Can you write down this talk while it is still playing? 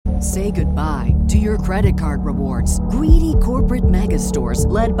Say goodbye to your credit card rewards. Greedy corporate mega stores,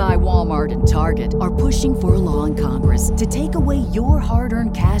 led by Walmart and Target, are pushing for a law in Congress to take away your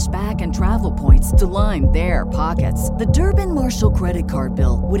hard-earned cash back and travel points to line their pockets. The Durbin-Marshall credit card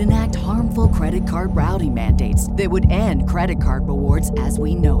bill would enact harmful credit card routing mandates that would end credit card rewards as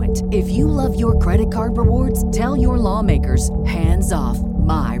we know it. If you love your credit card rewards, tell your lawmakers, hands off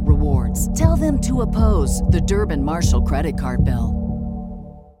my rewards. Tell them to oppose the Durbin-Marshall credit card bill.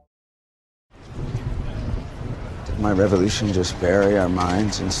 Did my revolution just bury our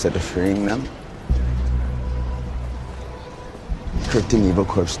minds instead of freeing them? Encrypting Evil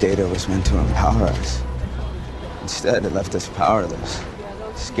Corp's data was meant to empower us. Instead, it left us powerless,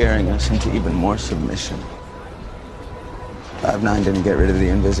 scaring us into even more submission. 5-9 didn't get rid of the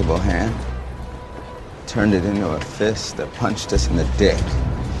invisible hand. Turned it into a fist that punched us in the dick.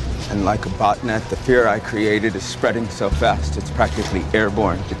 And like a botnet, the fear I created is spreading so fast it's practically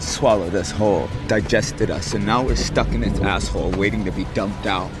airborne. It swallowed us whole, digested us, and now we're stuck in its asshole waiting to be dumped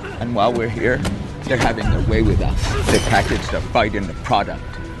out. And while we're here, they're having their way with us. They packaged a fight into product.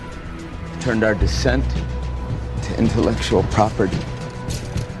 Turned our dissent to intellectual property.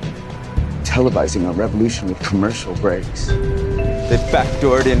 Televising our revolution with commercial breaks. They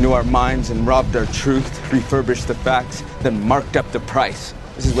backdoored into our minds and robbed our truth, refurbished the facts, then marked up the price.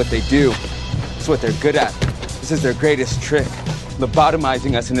 This is what they do. This is what they're good at. This is their greatest trick.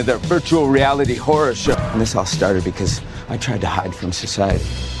 Lobotomizing us into their virtual reality horror show. And this all started because I tried to hide from society.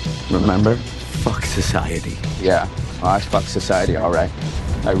 Remember? Fuck society. Yeah, well, I fuck society, all right.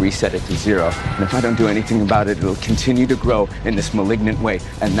 I reset it to 0. And if I don't do anything about it, it'll continue to grow in this malignant way.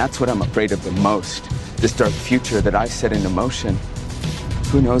 And that's what I'm afraid of the most. This dark future that I set into motion.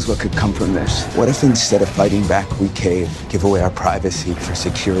 Who knows what could come from this? What if instead of fighting back, we cave, give away our privacy for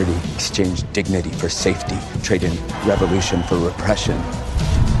security, exchange dignity for safety, trade in revolution for repression?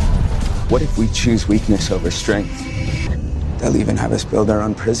 What if we choose weakness over strength? They'll even have us build our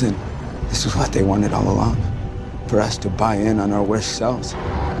own prison. This is what they wanted all along, for us to buy in on our worst selves.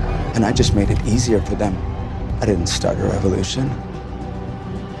 And I just made it easier for them. I didn't start a revolution.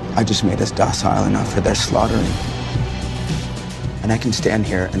 I just made us docile enough for their slaughtering. And I can stand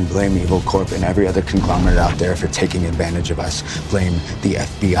here and blame Evil Corp and every other conglomerate out there for taking advantage of us. Blame the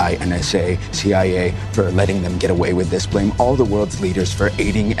FBI, NSA, CIA for letting them get away with this. Blame all the world's leaders for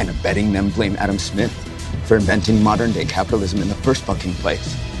aiding and abetting them. Blame Adam Smith for inventing modern-day capitalism in the first fucking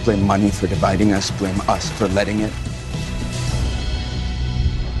place. Blame money for dividing us. Blame us for letting it.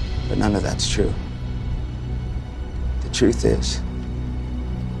 But none of that's true. The truth is,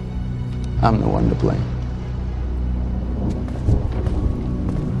 I'm the one to blame.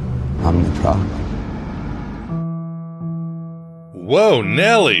 I'm the problem. Whoa,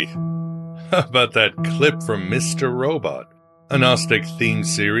 Nelly! How about that clip from Mr. Robot? A Gnostic theme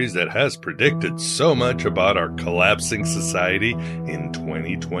series that has predicted so much about our collapsing society in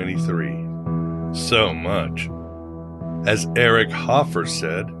 2023. So much. As Eric Hoffer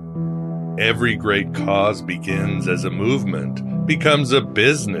said, every great cause begins as a movement, becomes a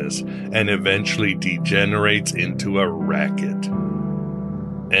business, and eventually degenerates into a racket.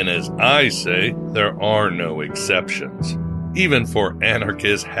 And as I say, there are no exceptions, even for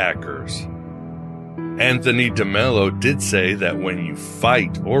anarchist hackers. Anthony DeMello did say that when you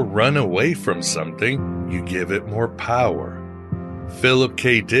fight or run away from something, you give it more power. Philip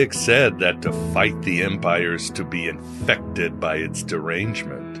K. Dick said that to fight the empire is to be infected by its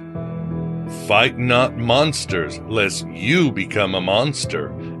derangement. Fight not monsters, lest you become a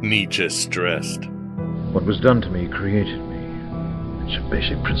monster, Nietzsche stressed. What was done to me created me. It's a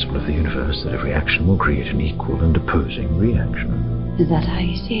basic principle of the universe that every action will create an equal and opposing reaction. Is that how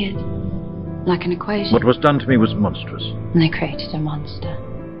you see it? Like an equation? What was done to me was monstrous. And they created a monster.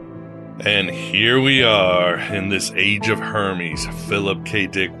 And here we are in this age of Hermes, Philip K.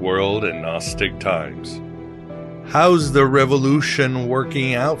 Dick world and Gnostic times. How's the revolution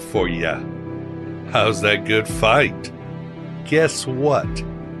working out for ya? How's that good fight? Guess what?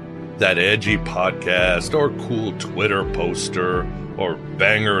 That edgy podcast or cool Twitter poster or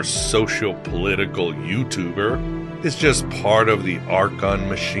banger social-political YouTuber is just part of the Archon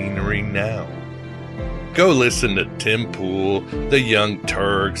machinery now. Go listen to Tim Pool, the Young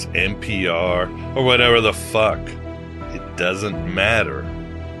Turks, NPR, or whatever the fuck. It doesn't matter.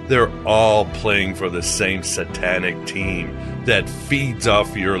 They're all playing for the same satanic team that feeds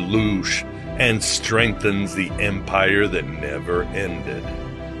off your loosh and strengthens the empire that never ended.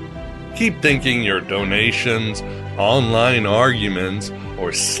 Keep thinking your donations, online arguments,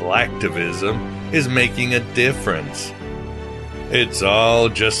 or slacktivism is making a difference. It's all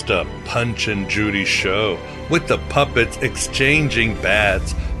just a Punch and Judy show with the puppets exchanging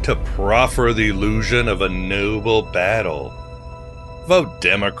bats to proffer the illusion of a noble battle. Vote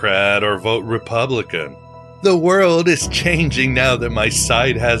Democrat or vote Republican. The world is changing now that my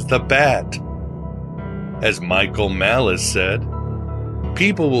side has the bat. As Michael Malice said,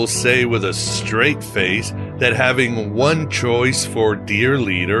 people will say with a straight face that having one choice for dear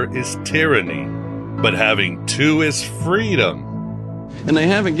leader is tyranny, but having two is freedom. And they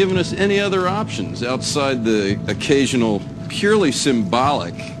haven't given us any other options outside the occasional, purely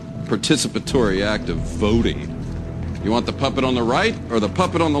symbolic, participatory act of voting. You want the puppet on the right or the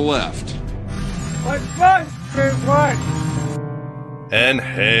puppet on the left? What's what is what? And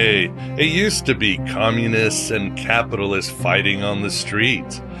hey, it used to be communists and capitalists fighting on the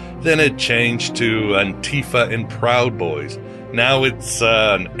streets. Then it changed to Antifa and Proud Boys. Now it's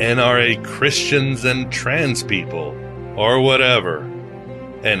NRA Christians and trans people, or whatever.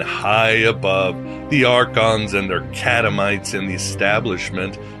 And high above, the archons and their catamites in the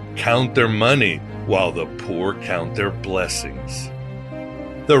establishment count their money while the poor count their blessings.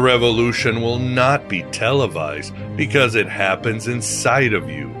 The revolution will not be televised because it happens inside of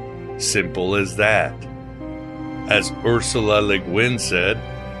you. Simple as that. As Ursula Le Guin said,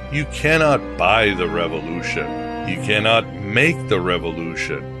 you cannot buy the revolution. You cannot make the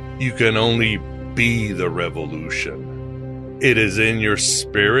revolution. You can only be the revolution. It is in your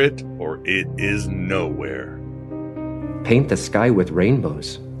spirit or it is nowhere. Paint the sky with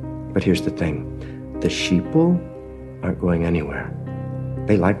rainbows. But here's the thing. The sheeple aren't going anywhere.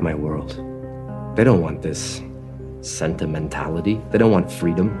 They like my world. They don't want this sentimentality. They don't want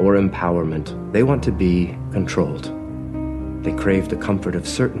freedom or empowerment. They want to be controlled. They crave the comfort of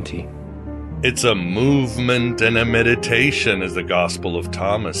certainty. It's a movement and a meditation, as the Gospel of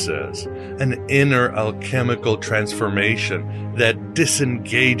Thomas says, an inner alchemical transformation that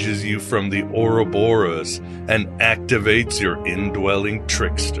disengages you from the Ouroboros and activates your indwelling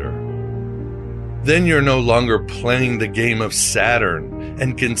trickster. Then you're no longer playing the game of Saturn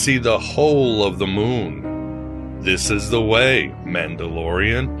and can see the whole of the moon. This is the way,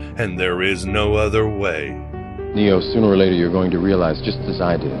 Mandalorian, and there is no other way. Neo, sooner or later you're going to realize, just as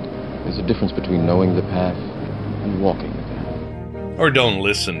I did, there's a difference between knowing the path and walking the path. Or don't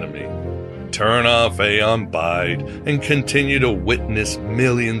listen to me. Turn off Aeon Bide and continue to witness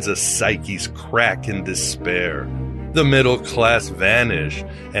millions of psyches crack in despair, the middle class vanish,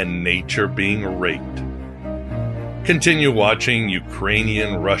 and nature being raped. Continue watching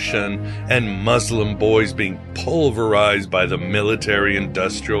Ukrainian, Russian, and Muslim boys being pulverized by the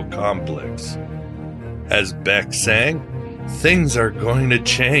military-industrial complex. As Beck sang, things are going to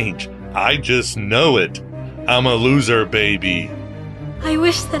change. I just know it. I'm a loser, baby. I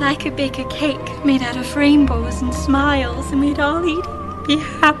wish that I could bake a cake made out of rainbows and smiles, and we'd all eat it, be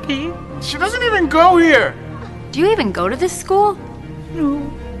happy. She doesn't even go here. Do you even go to this school?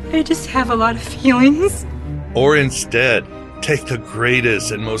 No, I just have a lot of feelings. Or instead, take the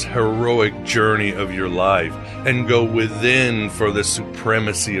greatest and most heroic journey of your life and go within for the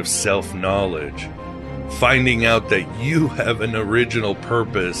supremacy of self-knowledge, finding out that you have an original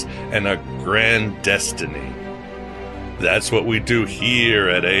purpose and a grand destiny. That's what we do here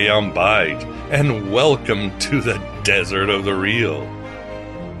at Aeon Bite, and welcome to the desert of the real.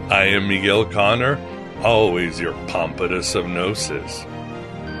 I am Miguel Connor, always your Pompatus of Gnosis.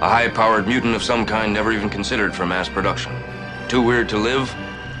 A high-powered mutant of some kind never even considered for mass production. Too weird to live,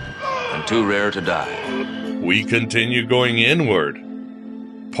 and too rare to die. We continue going inward.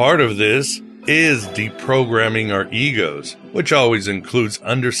 Part of this is deprogramming our egos, which always includes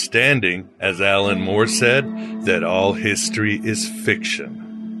understanding, as Alan Moore said, that all history is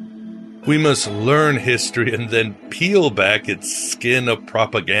fiction. We must learn history and then peel back its skin of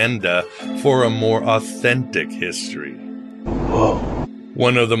propaganda for a more authentic history. Whoa.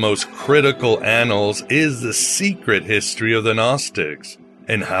 One of the most critical annals is the secret history of the Gnostics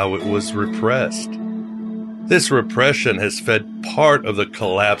and how it was repressed. This repression has fed part of the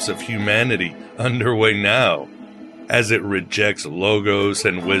collapse of humanity underway now, as it rejects logos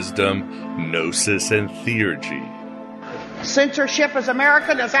and wisdom, gnosis and theurgy. Censorship is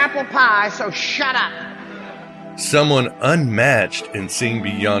American as apple pie, so shut up. Someone unmatched in seeing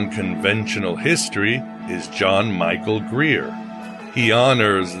beyond conventional history is John Michael Greer. He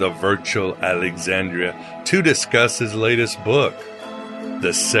honors the virtual Alexandria to discuss his latest book,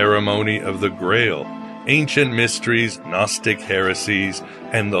 The Ceremony of the Grail, Ancient Mysteries, Gnostic Heresies,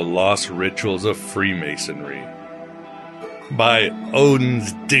 and the Lost Rituals of Freemasonry. By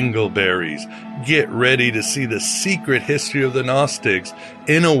Odin's Dingleberries, get ready to see the secret history of the Gnostics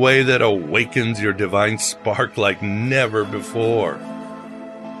in a way that awakens your divine spark like never before.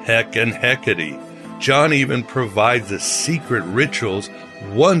 Heck and Hecate, John even provides the secret rituals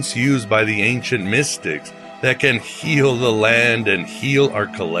once used by the ancient mystics, that can heal the land and heal our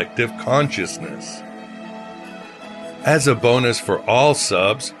collective consciousness. As a bonus for all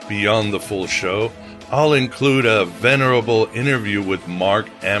subs, beyond the full show, I'll include a venerable interview with Mark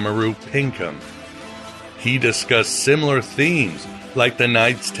Amaru Pinkham. He discussed similar themes like the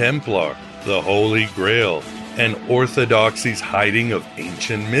Knights Templar, the Holy Grail, and Orthodoxy's hiding of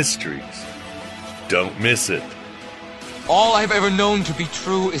ancient mysteries. Don't miss it. All I've ever known to be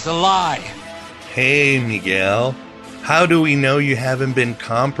true is a lie. Hey, Miguel. How do we know you haven't been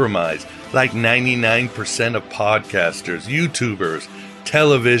compromised like 99% of podcasters, YouTubers,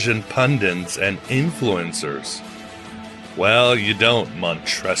 television pundits, and influencers? Well, you don't,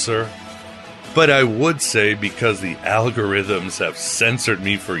 Montresor. But I would say because the algorithms have censored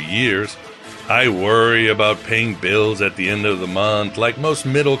me for years, I worry about paying bills at the end of the month like most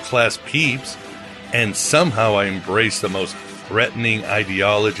middle-class peeps, and somehow I embrace the most threatening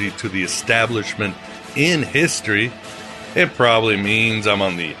ideology to the establishment in history. It probably means I'm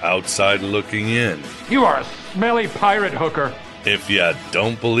on the outside looking in. You are a smelly pirate hooker. If you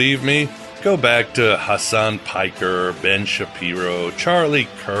don't believe me, go back to Hassan Piker, Ben Shapiro, Charlie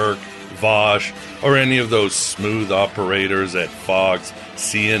Kirk, Vosh, or any of those smooth operators at Fox,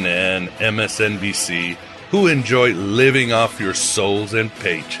 CNN, MSNBC, who enjoy living off your souls and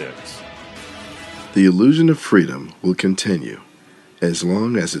paychecks. The illusion of freedom will continue as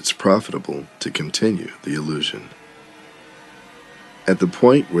long as it's profitable to continue the illusion. At the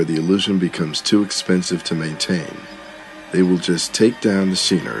point where the illusion becomes too expensive to maintain, they will just take down the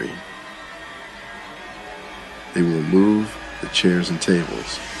scenery. They will move the chairs and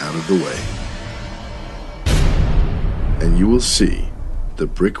tables out of the way. And you will see the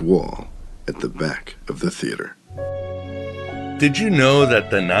brick wall at the back of the theater. Did you know that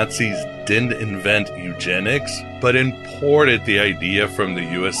the Nazis didn't invent eugenics, but imported the idea from the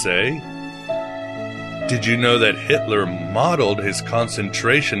USA? Did you know that Hitler modeled his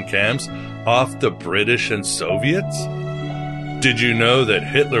concentration camps off the British and Soviets? Did you know that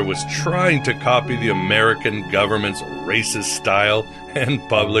Hitler was trying to copy the American government's racist style and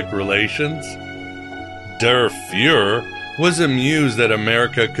public relations? Der Fuhrer was amused that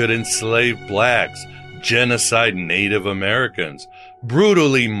America could enslave blacks, genocide Native Americans,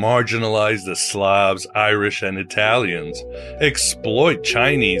 brutally marginalize the Slavs, Irish, and Italians, exploit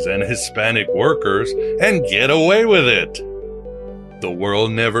Chinese and Hispanic workers, and get away with it. The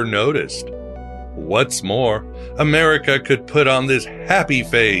world never noticed. What's more, America could put on this happy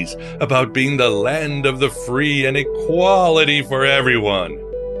face about being the land of the free and equality for everyone.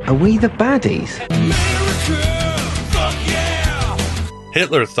 Are we the baddies?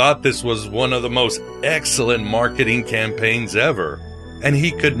 Hitler thought this was one of the most excellent marketing campaigns ever, and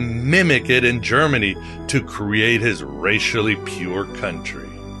he could mimic it in Germany to create his racially pure country.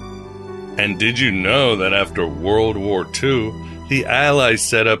 And did you know that after World War II, the Allies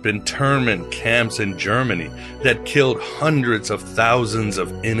set up internment camps in Germany that killed hundreds of thousands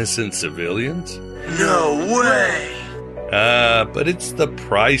of innocent civilians? No way! But it's the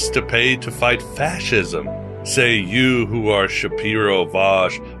price to pay to fight fascism. Say you who are Shapiro,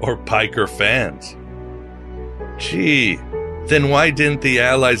 Vosh, or Piker fans. Gee, then why didn't the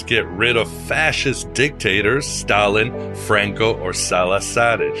Allies get rid of fascist dictators Stalin, Franco, or Salas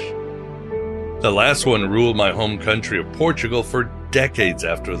Tadic? The last one ruled my home country of Portugal for decades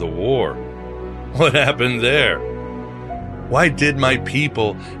after the war. What happened there? Why did my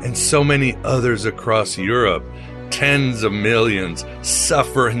people and so many others across Europe, tens of millions,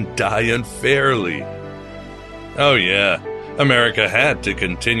 suffer and die unfairly? Oh yeah, America had to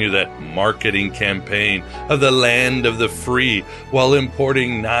continue that marketing campaign of the land of the free while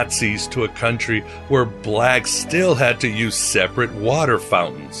importing Nazis to a country where blacks still had to use separate water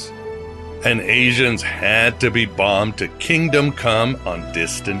fountains. And Asians had to be bombed to kingdom come on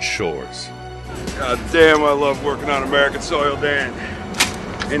distant shores. God damn, I love working on American soil, Dan.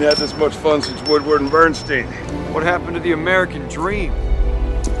 Ain't had this much fun since Woodward and Bernstein. What happened to the American dream?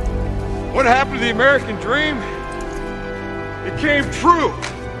 What happened to the American dream? It came true.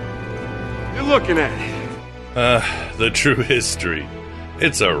 You're looking at it. The true history.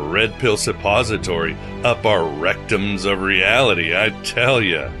 It's a red pill suppository up our rectums of reality, I tell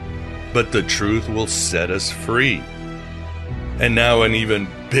ya. But the truth will set us free. And now an even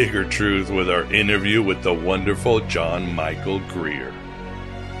bigger truth with our interview with the wonderful John Michael Greer.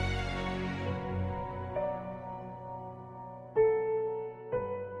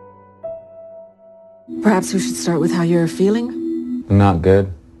 Perhaps we should start with how you're feeling? Not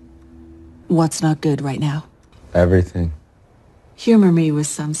good. What's not good right now? Everything. Humor me with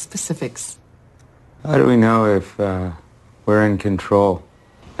some specifics. How do we know if we're in control?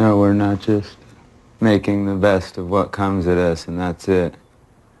 No, we're not just making the best of what comes at us, and that's it.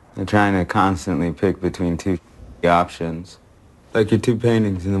 They're trying to constantly pick between two options. Like your two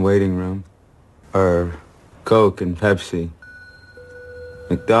paintings in the waiting room. Or Coke and Pepsi.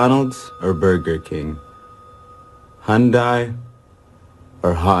 McDonald's or Burger King. Hyundai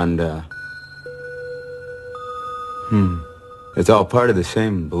or Honda. It's all part of the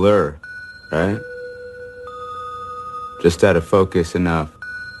same blur, right? Just out of focus enough.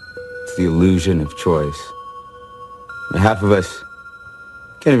 It's the illusion of choice. Half of us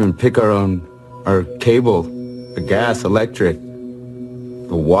can't even pick our cable, the gas, electric,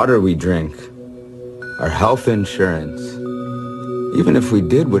 the water we drink, our health insurance. Even if we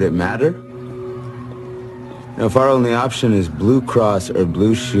did, would it matter? If our only option is Blue Cross or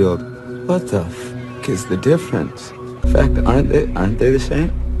Blue Shield, what the f*** is the difference? In fact, aren't they the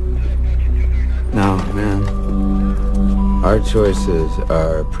same? No, man. Our choices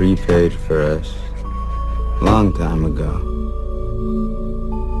are prepaid for us. Long time ago.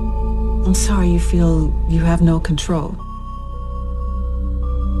 I'm sorry you feel you have no control.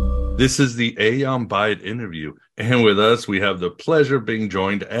 This is the Aeon Byte interview, and with us we have the pleasure of being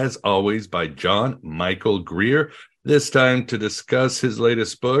joined, as always, by John Michael Greer, this time to discuss his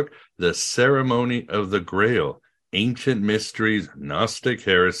latest book, The Ceremony of the Grail, Ancient Mysteries, Gnostic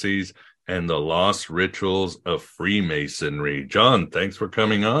Heresies, and the Lost Rituals of Freemasonry. John, thanks for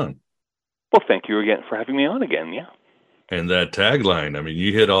coming on. Well, thank you again for having me on again, yeah. And that tagline, I mean,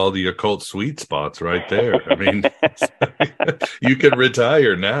 you hit all the occult sweet spots right there. I mean, you can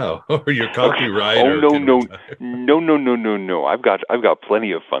retire now, or your copywriter can retire. No. I've got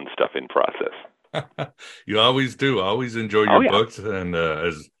plenty of fun stuff in process. You always do. Always enjoy your books. And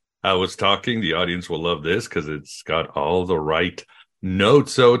as I was talking, the audience will love this because it's got all the right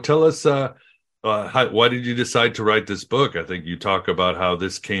notes. So tell us, why did you decide to write this book? I think you talk about how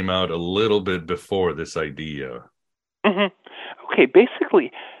this came out a little bit before this idea. Mm-hmm. Okay,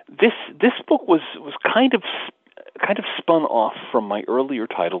 basically, this book was kind of spun off from my earlier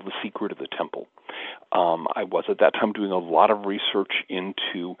title, The Secret of the Temple. I was at that time doing a lot of research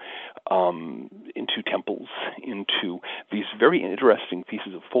into temples, into these very interesting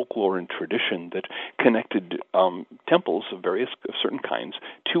pieces of folklore and tradition that connected temples of certain kinds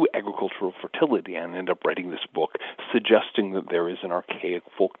to agricultural fertility, and ended up writing this book suggesting that there is an archaic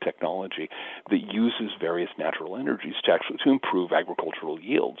folk technology that uses various natural energies to improve agricultural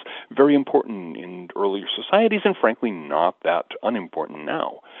yields. Very important in earlier societies, and frankly not that unimportant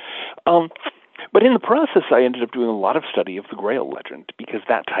now. But in the process, I ended up doing a lot of study of the Grail legend, because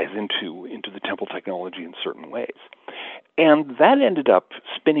that ties into the temple technology in certain ways. And that ended up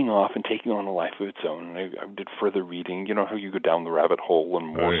spinning off and taking on a life of its own. And I did further reading. You know how you go down the rabbit hole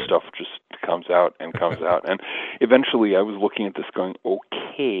and more stuff just comes out. And eventually I was looking at this going,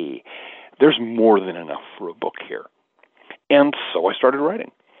 okay, there's more than enough for a book here. And so I started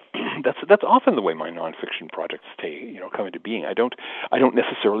writing. That's often the way my nonfiction projects come into being. I don't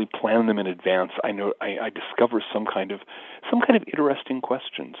necessarily plan them in advance. I discover some kind of interesting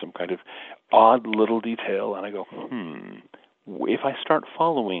question, some kind of odd little detail, and I go, if I start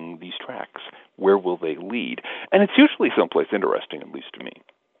following these tracks, where will they lead? And it's usually someplace interesting, at least to me.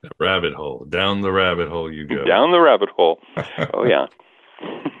 Rabbit hole. Down the rabbit hole you go. Down the rabbit hole. Oh, yeah.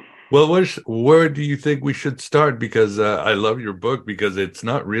 Well, where do you think we should start? Because I love your book because it's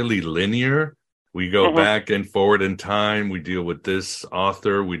not really linear. We go back and forward in time. We deal with this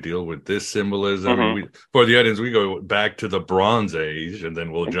author. We deal with this symbolism. For the audience, we go back to the Bronze Age, and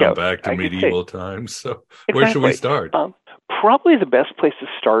then we'll jump back to medieval times. So where should we start? Probably the best place to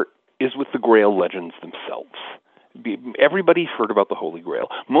start is with the Grail legends themselves. Everybody's heard about the Holy Grail.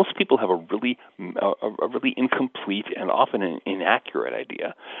 Most people have a really incomplete and often an inaccurate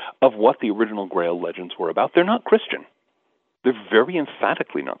idea of what the original Grail legends were about. They're not Christian. They're very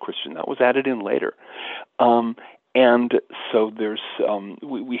emphatically not Christian. That was added in later. And so there's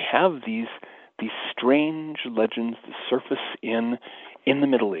we have these strange legends that surface in the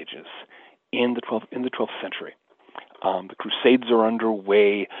Middle Ages, in the 12th century. The Crusades are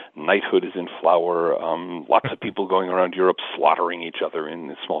underway. Knighthood is in flower. Lots of people going around Europe slaughtering each other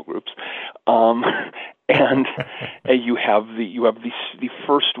in small groups. And you have the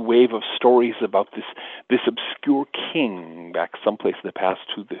first wave of stories about this obscure king back someplace in the past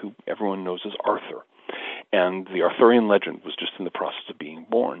who everyone knows as Arthur. And the Arthurian legend was just in the process of being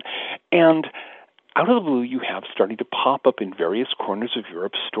born. And out of the blue, you have starting to pop up in various corners of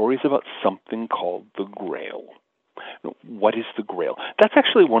Europe stories about something called the Grail. what is the Grail? That's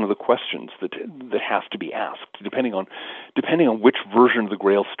actually one of the questions that has to be asked, depending on which version of the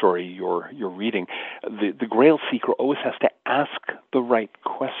Grail story you're reading. The Grail seeker always has to ask the right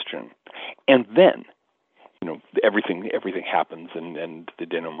question, and then everything happens, and the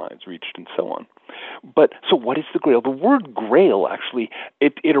denouement is reached, and so on. But so, what is the Grail? The word Grail actually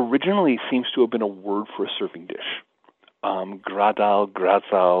it originally seems to have been a word for a serving dish. Gradal,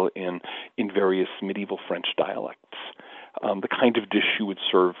 grazal in various medieval French dialects. The kind of dish you would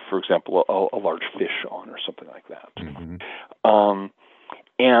serve, for example, a large fish on, or something like that. Mm-hmm.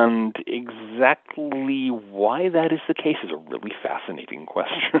 And exactly why that is the case is a really fascinating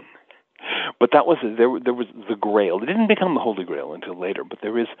question. But that was there was the Grail. It didn't become the Holy Grail until later, but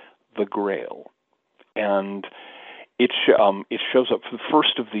there is the Grail, and it shows up for the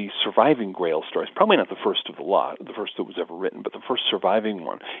first of the surviving Grail stories. Probably not the first of the lot, the first that was ever written, but the first surviving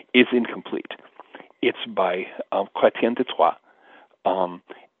one is incomplete. It's by Chrétien de Troyes,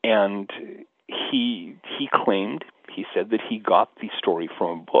 and he said that he got the story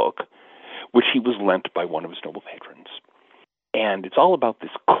from a book which he was lent by one of his noble patrons. And it's all about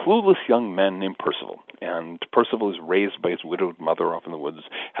this clueless young man named Percival. And Percival is raised by his widowed mother off in the woods,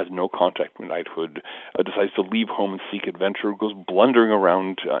 has no contact with knighthood, decides to leave home and seek adventure, goes blundering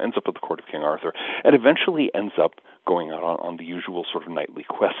around, ends up at the court of King Arthur, and eventually ends up going out on the usual sort of knightly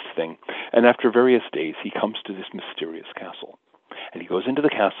quest thing. And after various days, he comes to this mysterious castle. And he goes into the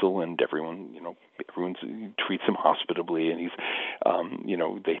castle, and everyone treats him hospitably, and he's,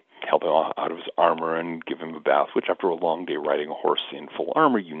 they help him out of his armor and give him a bath, which after a long day riding a horse in full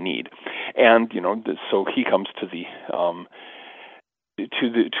armor you need. And so he comes to the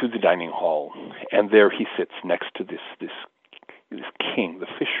dining hall, and there he sits next to this king, the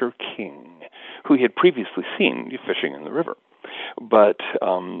Fisher King, who he had previously seen fishing in the river. But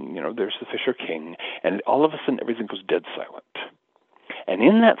there's the Fisher King, and all of a sudden everything goes dead silent. And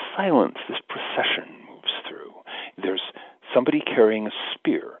in that silence, this procession moves through. There's somebody carrying a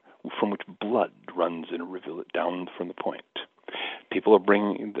spear from which blood runs in a rivulet down from the point. People are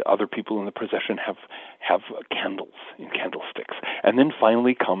bringing, the other people in the procession have candles in candlesticks. And then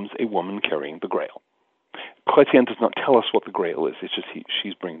finally comes a woman carrying the Grail. Chrétien does not tell us what the Grail is. It's just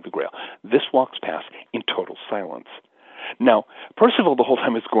she's bringing the Grail. This walks past in total silence. Now, Percival the whole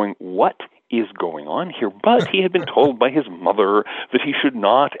time is going, what is going on here? But he had been told by his mother that he should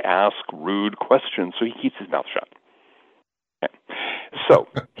not ask rude questions, so he keeps his mouth shut. Okay. So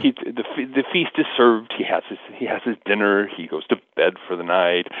the feast is served. He has his dinner. He goes to bed for the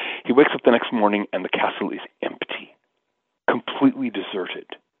night. He wakes up the next morning, and the castle is empty, completely deserted.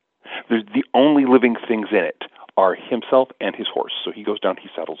 The only living things in it are himself and his horse. So he goes down, he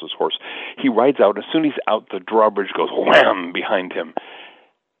saddles his horse. He rides out. As soon as he's out, the drawbridge goes wham behind him.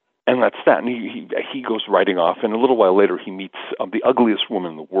 And that's that. And he goes riding off. And a little while later, he meets the ugliest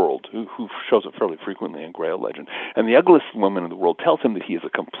woman in the world, who shows up fairly frequently in Grail legend. And the ugliest woman in the world tells him that he is a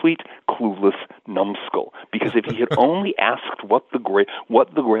complete, clueless numbskull. Because if he had only asked what the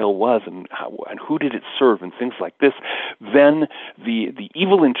Grail was and who did it serve and things like this, then the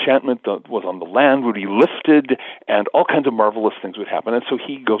evil enchantment that was on the land would be lifted, and all kinds of marvelous things would happen. And so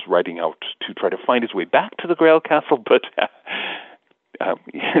he goes riding out to try to find his way back to the Grail castle, but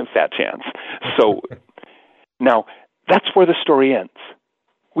fat chance. So now that's where the story ends.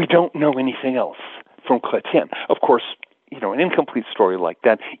 We don't know anything else from Chrétien. Of course, an incomplete story like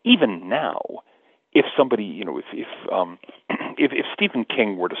that, even now, if somebody, if Stephen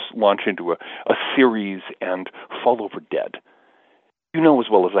King were to launch into a series and fall over dead, as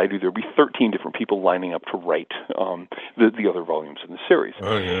well as I do, there'd be 13 different people lining up to write the other volumes in the series.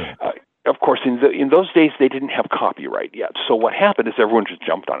 Oh, yeah. Of course, in those days, they didn't have copyright yet. So what happened is everyone just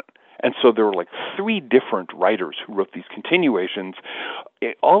jumped on it. And so there were like 3 different writers who wrote these continuations,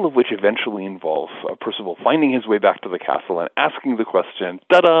 all of which eventually involve Percival finding his way back to the castle and asking the question,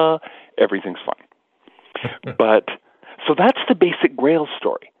 ta-da, everything's fine. But so that's the basic Grail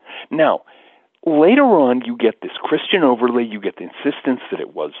story. Now, later on, you get this Christian overlay. You get the insistence that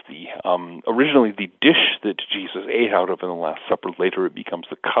it was originally the dish that Jesus ate out of in the Last Supper. Later, it becomes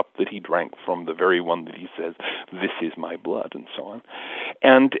the cup that he drank from, the very one that he says, "This is my blood," and so on.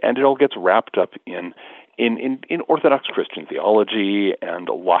 And it all gets wrapped up in Orthodox Christian theology and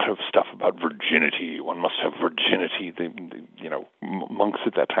a lot of stuff about virginity. One must have virginity. The monks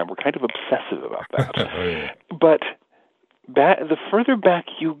at that time were kind of obsessive about that. Oh, yeah. But the further back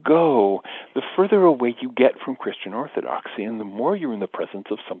you go, the further away you get from Christian orthodoxy, and the more you're in the presence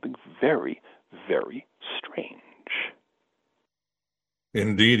of something very, very strange.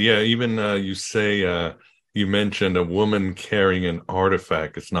 Indeed, yeah. Even you say You mentioned a woman carrying an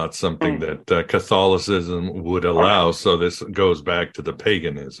artifact. It's not something that Catholicism would allow. So this goes back to the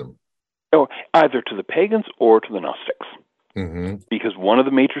paganism. Oh, either to the pagans or to the Gnostics. Mm-hmm. Because one of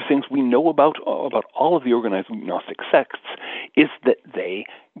the major things we know about all of the organized Gnostic sects is that they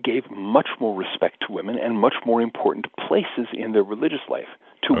gave much more respect to women and much more important places in their religious life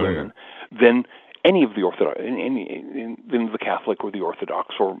to women than any of the Orthodox, than the Catholic or the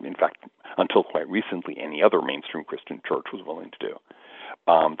Orthodox, or in fact, until quite recently, any other mainstream Christian church was willing to do.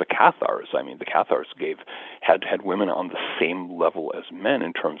 The Cathars had women on the same level as men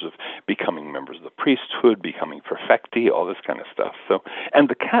in terms of becoming members of the priesthood, becoming perfecti, all this kind of stuff. So,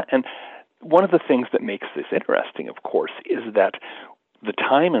 and one of the things that makes this interesting, of course, is that the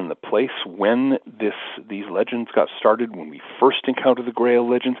time and the place when these legends got started, when we first encountered the Grail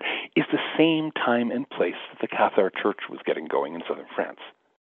legends, is the same time and place that the Cathar Church was getting going in southern France.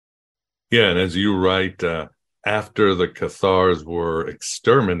 Yeah, and as you write, after the Cathars were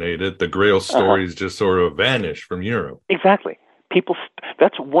exterminated, the Grail stories just sort of vanished from Europe. Exactly.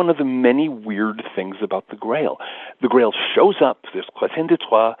 That's one of the many weird things about the Grail. The Grail shows up. There's Chrétien de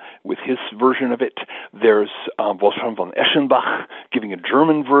Troyes with his version of it. There's Wolfram von Eschenbach giving a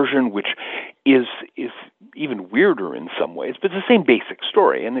German version, which is even weirder in some ways, but it's the same basic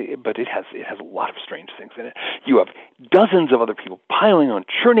story. But it has a lot of strange things in it. You have dozens of other people piling on,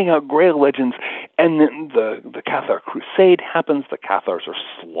 churning out Grail legends, and then the Cathar Crusade happens. The Cathars are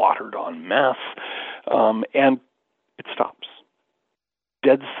slaughtered en masse, and it stops.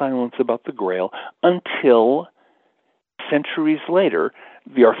 Dead silence about the Grail until centuries later,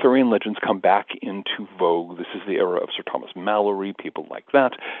 the Arthurian legends come back into vogue. This is the era of Sir Thomas Malory, people like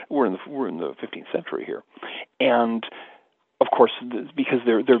that. We're in the 15th century here, and of course, because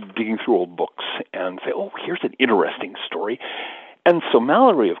they're digging through old books and say, "Oh, here's an interesting story." And so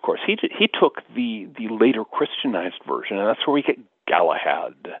Malory, of course, he took the later Christianized version, and that's where we get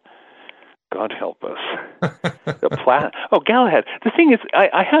Galahad. God help us. Galahad. The thing is,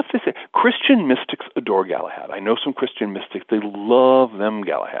 I have to say, Christian mystics adore Galahad. I know some Christian mystics. They love them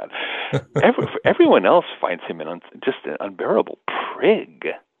Galahad. Everyone else finds him just an unbearable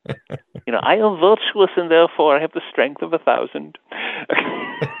prig. I am virtuous and therefore I have the strength of 1,000.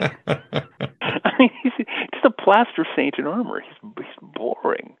 I mean, he's just a plaster saint in armor. He's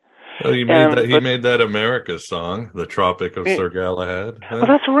boring. Well, he made that America song, "The Tropic of Sir Galahad." Well,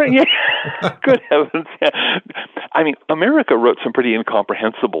 that's right. Yeah. Good heavens! Yeah. I mean, America wrote some pretty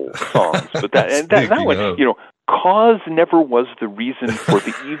incomprehensible songs, but that one, cause never was the reason for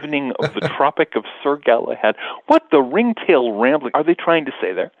the evening of the Tropic of Sir Galahad. What the ringtail rambling are they trying to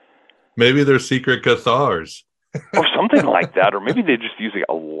say there? Maybe they're secret Cathars. Or something like that, or maybe they're just using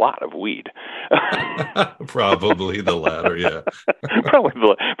a lot of weed. Probably the latter, yeah.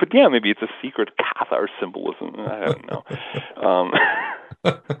 But yeah, maybe it's a secret Cathar symbolism. I don't know.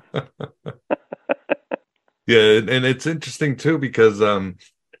 Yeah, and it's interesting too because,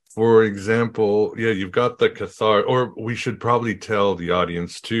 for example, you've got the Cathar, or we should probably tell the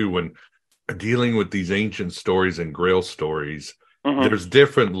audience too, when dealing with these ancient stories and Grail stories. Mm-hmm. There's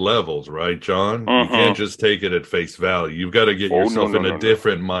different levels, right, John? Mm-hmm. You can't just take it at face value. You've got to get yourself in a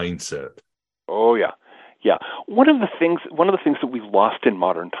different mindset. Oh yeah, yeah. One of the things that we've lost in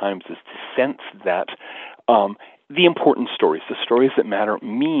modern times is the sense that the important stories, the stories that matter,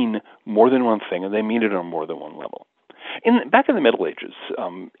 mean more than one thing, and they mean it on more than one level. Back in the Middle Ages,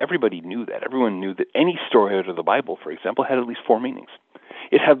 everybody knew that. Everyone knew that any story out of the Bible, for example, had at least 4 meanings.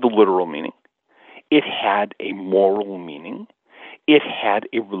 It had the literal meaning. It had a moral meaning. It had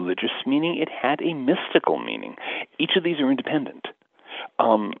a religious meaning. It had a mystical meaning. Each of these are independent.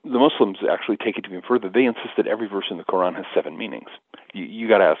 The Muslims actually take it even further. They insist that every verse in the Quran has 7 meanings. You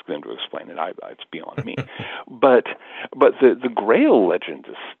got to ask them to explain it. It's beyond me. But the Grail legends,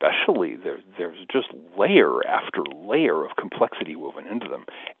 especially, there's just layer after layer of complexity woven into them,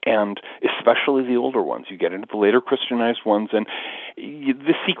 and especially the older ones. You get into the later Christianized ones, and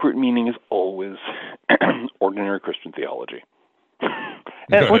the secret meaning is always ordinary Christian theology.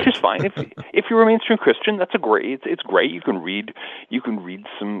 Which is fine. If you're a mainstream Christian, that's it's great. You can read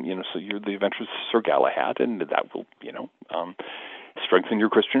some, so you're the Adventures of Sir Galahad, and that will, strengthen your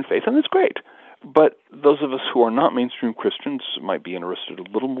Christian faith, and it's great. But those of us who are not mainstream Christians might be interested a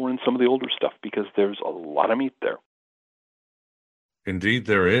little more in some of the older stuff because there's a lot of meat there. Indeed,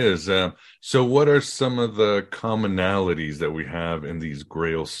 there is. So what are some of the commonalities that we have in these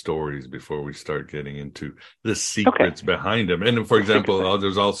Grail stories before we start getting into the secrets behind them? And for example,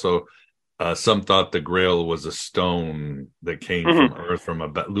 there's also Some thought the Grail was a stone that came from Earth from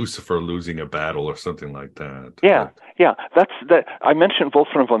Lucifer losing a battle or something like that. Yeah, that's that. I mentioned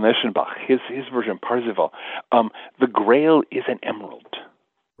Wolfram von Eschenbach, his version, Parzival. The Grail is an emerald.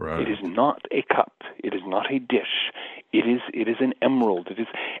 Right. It is not a cup. It is not a dish. It is an emerald. It is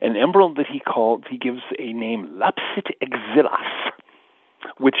an emerald that he gives a name, Lapsit Exillas,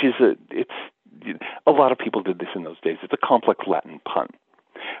 which is a lot of people did this in those days. It's a complex Latin pun.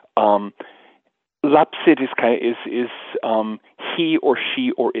 Lapsit is he or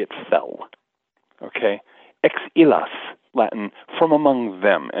she or it fell. Okay, ex illas, Latin, from among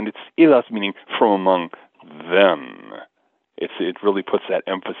them, and it's illas meaning from among them. It really puts that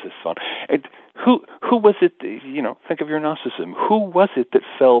emphasis on it. Who was it? Think of your Gnosticism. Who was it that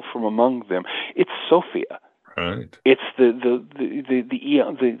fell from among them? It's Sophia. Right. It's the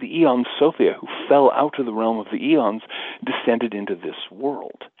eon Sophia who fell out of the realm of the eons, descended into this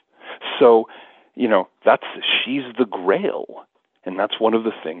world. So, she's the Grail, and that's one of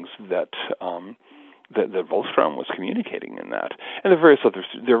the things that that Wolfram was communicating in that. And there are various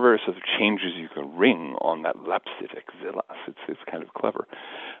other changes you can ring on that Lapsit Exillas. It's kind of clever.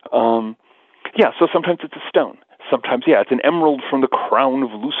 So sometimes it's a stone. Sometimes, it's an emerald from the crown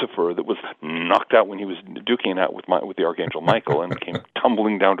of Lucifer that was knocked out when he was duking it out with the Archangel Michael and came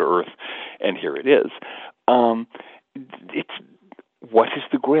tumbling down to earth, and here it is. What is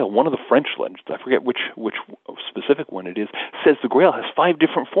the Grail? One of the French legends, I forget which specific one it is, says the Grail has 5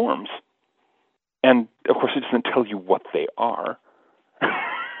 different forms. And, of course, it doesn't tell you what they are.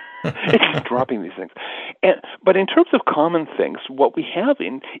 It's just dropping these things. But in terms of common things, what we have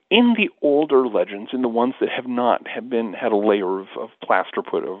in the older legends, in the ones that have had a layer of plaster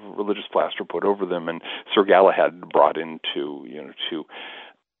put, of religious plaster put over them, and Sir Galahad brought in to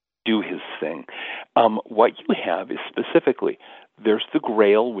do his thing, what you have is specifically, there's the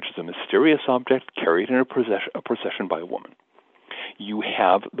Grail, which is a mysterious object carried in a procession by a woman. You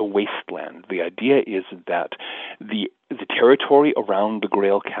have the wasteland. The idea is that the territory around the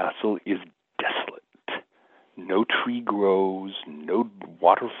Grail Castle is desolate. No tree grows, no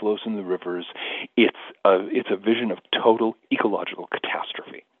water flows in the rivers. It's a vision of total ecological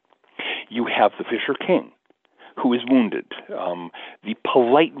catastrophe. You have the Fisher King, who is wounded. The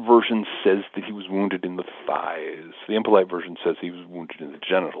polite version says that he was wounded in the thighs. The impolite version says he was wounded in the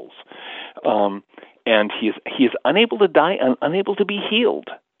genitals. And he is unable to die and unable to be healed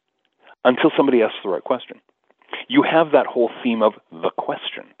until somebody asks the right question. You have that whole theme of the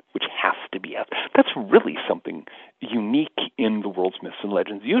question, which has to be asked. That's really something unique in the world's myths and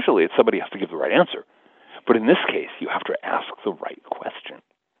legends. Usually it's somebody has to give the right answer. But in this case, you have to ask the right question.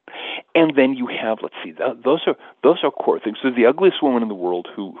 And then you have, those are core things. There's the ugliest woman in the world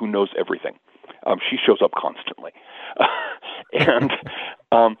who knows everything. She shows up constantly. And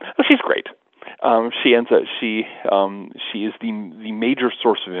she's great. She is the major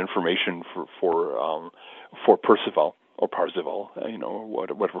source of information for Percival or Parzival,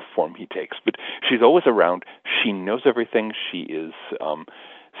 whatever form he takes. But she's always around. She knows everything. She is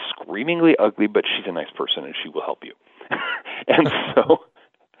screamingly ugly, but she's a nice person and she will help you. And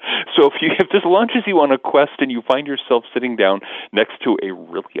so if this launches you on a quest and you find yourself sitting down next to a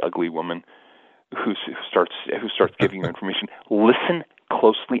really ugly woman who starts giving you information, listen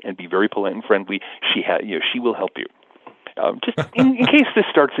closely and be very polite and friendly. She will help you. Just in case this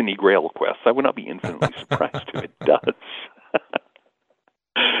starts any Grail quests, I would not be infinitely surprised if it does.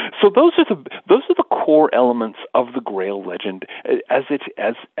 So those are the core elements of the Grail legend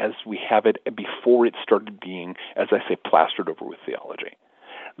as we have it before it started being, as I say, plastered over with theology.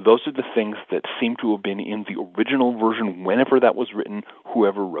 Those are the things that seem to have been in the original version whenever that was written,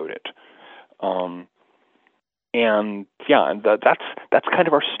 whoever wrote it. And that's kind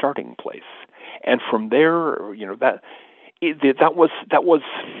of our starting place. And from there, that was.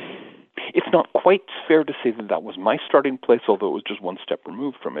 It's not quite fair to say that was my starting place, although it was just one step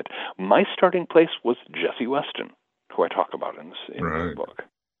removed from it. My starting place was Jessie Weston, who I talk about in the book.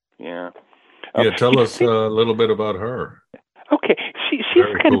 Yeah. Tell us a little bit about her. Okay, she's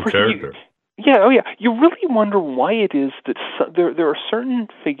very the kind cool of person. Character. You really wonder why it is that there are certain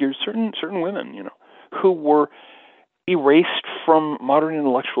figures, certain women, who were erased from modern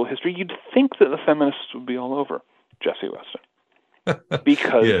intellectual history. You'd think that the feminists would be all over Jessie Weston.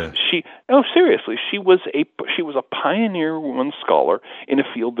 Because seriously, she was a pioneer woman scholar in a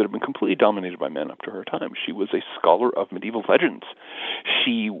field that had been completely dominated by men up to her time. She was a scholar of medieval legends.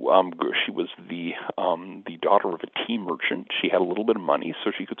 She was the daughter of a tea merchant. She had a little bit of money,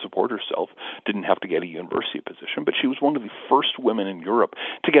 so she could support herself. Didn't have to get a university position, but she was one of the first women in Europe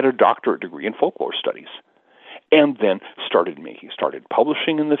to get a doctorate degree in folklore studies. and then started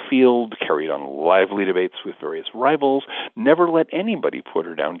publishing in the field, carried on lively debates with various rivals, never let anybody put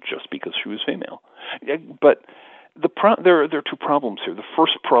her down just because she was female. But there are two problems here. The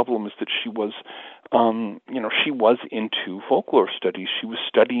first problem is that she was into folklore studies. She was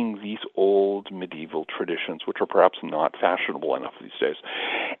studying these old medieval traditions, which are perhaps not fashionable enough these days.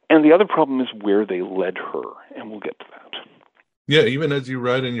 And the other problem is where they led her, and we'll get to that. Yeah, even as you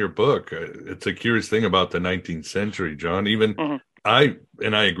write in your book, it's a curious thing about the 19th century, John. Even I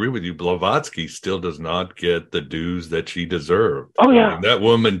agree with you, Blavatsky still does not get the dues that she deserved. Oh, yeah. I mean, that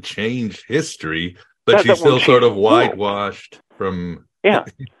woman changed history, but she's still sort of whitewashed from... Yeah.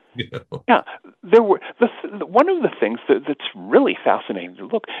 You know. Yeah, there were one of the things that's really fascinating to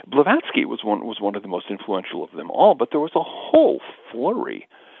look. Blavatsky was one of the most influential of them all, but there was a whole flurry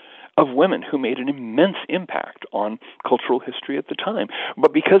of women who made an immense impact on cultural history at the time.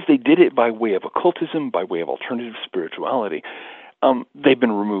 But because they did it by way of occultism, by way of alternative spirituality, they've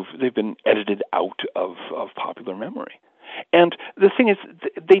been removed. They've been edited out of popular memory. And the thing is,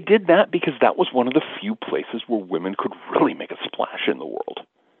 they did that because that was one of the few places where women could really make a splash in the world.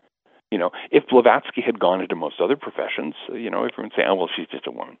 You know, if Blavatsky had gone into most other professions, everyone would say, oh, well, she's just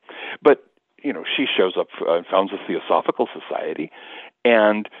a woman. But, she shows up and founds a Theosophical Society.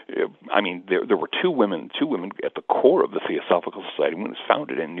 And, there were two women at the core of the Theosophical Society when it was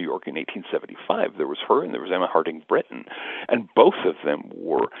founded in New York in 1875. There was her and there was Emma Harding Britton. And both of them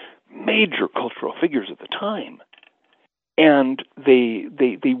were major cultural figures at the time. And they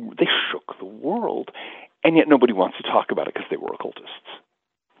shook the world. And yet nobody wants to talk about it because they were occultists.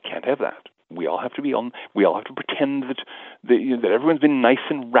 Can't have that. We all have to pretend that everyone's been nice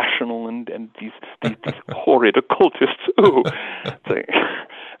and rational, and these horrid occultists. Ooh,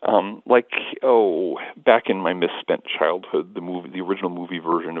 back in my misspent childhood, the original movie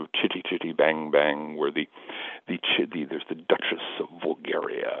version of Chitty Chitty Bang Bang, where there's the Duchess of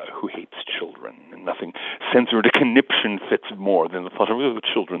Bulgaria who hates children, and nothing sends her to conniption fits more than the thought of the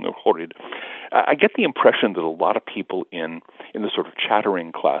children. They're horrid. I get the impression that a lot of people in the sort of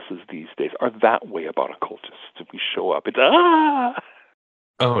chattering classes these days are that way about occultists. If we show up, it's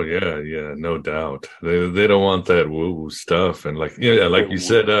Oh yeah, no doubt. They don't want that woo stuff, and like you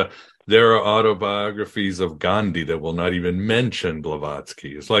said, there are autobiographies of Gandhi that will not even mention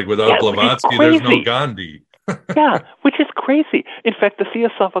Blavatsky. It's like without Blavatsky, there's no Gandhi. Yeah, which is crazy. In fact, the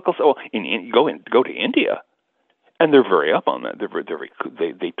Theosophical go to India, and they're very up on that.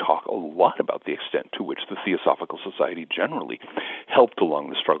 They talk a lot about the extent to which the Theosophical Society generally helped along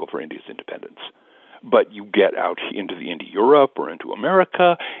the struggle for India's independence. But you get out into Europe or into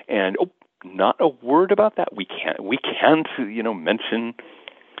America, and not a word about that. We can't mention.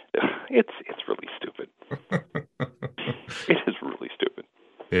 It's really stupid. It is really stupid.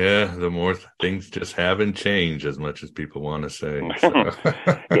 Yeah, the more things just haven't changed as much as people want to say. So.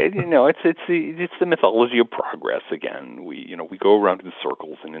 Yeah, it's the mythology of progress again. We go around in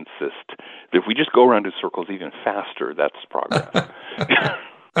circles and insist that if we just go around in circles even faster, that's progress.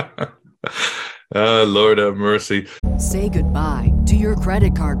 Lord have mercy. Say goodbye to your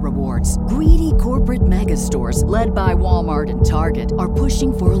credit card rewards. Greedy corporate mega stores, led by Walmart and Target, are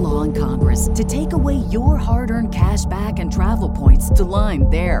pushing for a law in Congress to take away your hard-earned cash back and travel points to line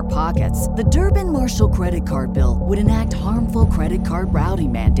their pockets. The Durbin-Marshall credit card bill would enact harmful credit card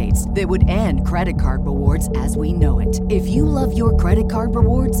routing mandates that would end credit card rewards as we know it. If you love your credit card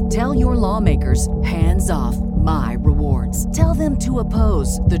rewards, tell your lawmakers, hands off my rewards. Tell them to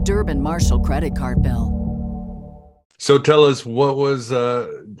oppose the Durbin-Marshall credit card bill. So tell us, what was,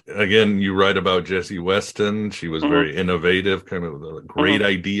 again, you write about Jessie Weston. She was very innovative, kind of great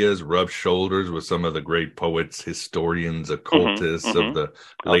ideas, rubbed shoulders with some of the great poets, historians, occultists of the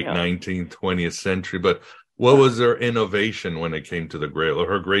late 19th, 20th century. But what was her innovation when it came to the Grail, or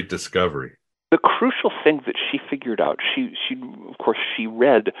her great discovery? The crucial thing that she figured out, she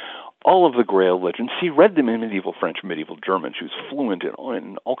read all of the Grail legends. She read them in medieval French, medieval German. She was fluent in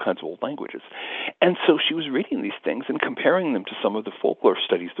all kinds of old languages. And so she was reading these things and comparing them to some of the folklore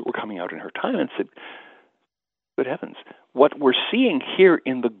studies that were coming out in her time and said, good heavens, what we're seeing here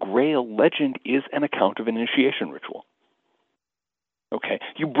in the Grail legend is an account of an initiation ritual. Okay,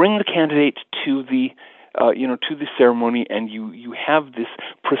 you bring the candidate to the ceremony, and you have this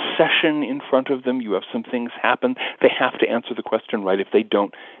procession in front of them. You have some things happen. They have to answer the question right. If they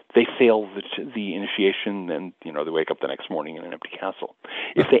don't, they fail the initiation, and they wake up the next morning in an empty castle.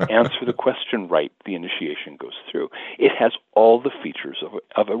 If they answer the question right, the initiation goes through. It has all the features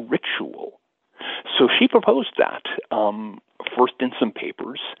of a ritual. So she proposed that first in some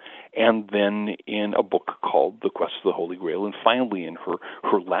papers, and then in a book called The Quest of the Holy Grail, and finally in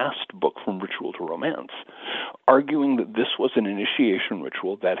her last book, From Ritual to Romance, arguing that this was an initiation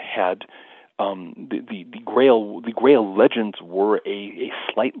ritual that had the Grail legends were a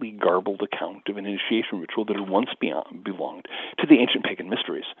slightly garbled account of an initiation ritual that had once belonged to the ancient pagan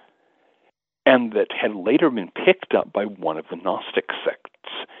mysteries, and that had later been picked up by one of the Gnostic sects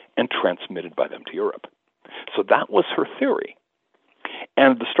and transmitted by them to Europe. So that was her theory.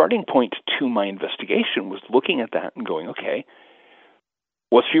 And the starting point to my investigation was looking at that and going, okay,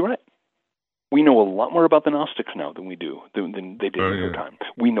 was she right? We know a lot more about the Gnostics now than they did in her time.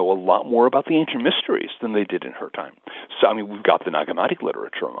 We know a lot more about the ancient mysteries than they did in her time. So, I mean, we've got the Nag Hammadi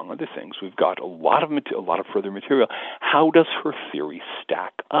literature, among other things. We've got a lot of further material. How does her theory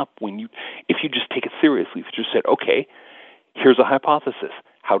stack up if you just take it seriously? If you just said, okay, here's a hypothesis.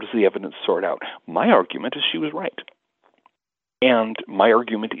 How does the evidence sort out? My argument is she was right. And my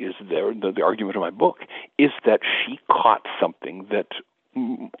argument is the argument of my book is that she caught something that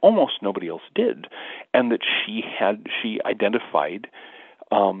almost nobody else did, and that she identified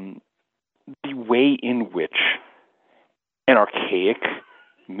the way in which an archaic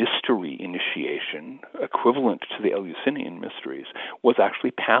mystery initiation, equivalent to the Eleusinian mysteries, was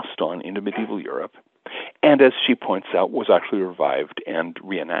actually passed on into medieval Europe, and as she points out, was actually revived and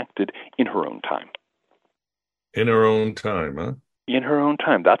reenacted in her own time. In her own time, huh? In her own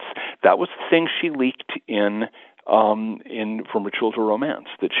time. That was the thing she leaked in From Ritual to Romance,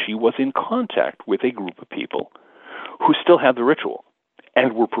 that she was in contact with a group of people who still had the ritual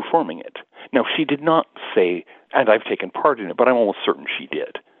and were performing it. Now, she did not say, and I've taken part in it, but I'm almost certain she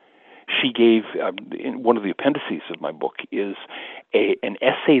did. She gave, in one of the appendices of my book is an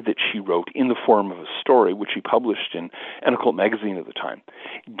essay that she wrote in the form of a story, which she published in an occult magazine at the time,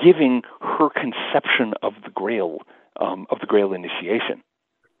 giving her conception of the Grail initiation.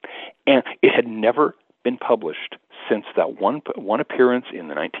 And it had never been published since that one appearance in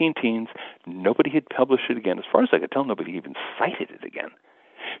the 19-teens. Nobody had published it again. As far as I could tell, nobody even cited it again.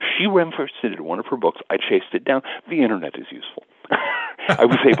 She referenced it in one of her books. I chased it down. The internet is useful. I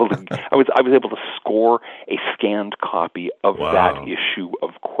was able to score a scanned copy of that issue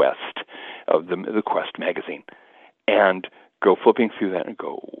of Quest, of the Quest magazine, and go flipping through that and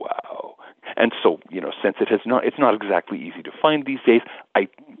go, wow. And so, since it's not exactly easy to find these days, I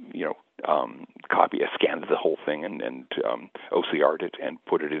scanned the whole thing and OCR'd it and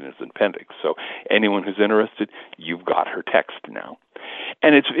put it in as an appendix. So anyone who's interested, you've got her text now.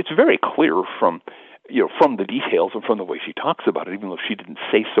 And it's very clear from the details and from the way she talks about it, even though she didn't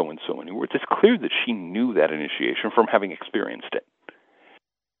say so in so many words, it's clear that she knew that initiation from having experienced it.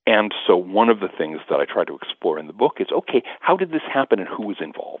 And so one of the things that I try to explore in the book is, okay, how did this happen and who was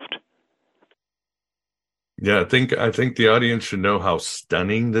involved? Yeah, I think the audience should know how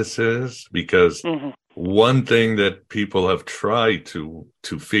stunning this is, because one thing that people have tried to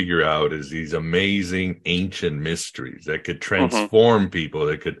figure out is these amazing ancient mysteries that could transform people,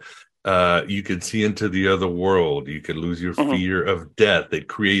 that could you could see into the other world, you could lose your fear of death. It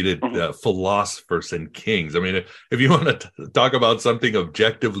created philosophers and kings. I mean, if you want to talk about something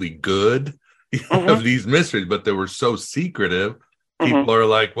objectively good, you have these mysteries, but they were so secretive. People are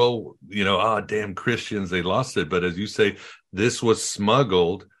like, well, damn Christians, they lost it. But as you say, this was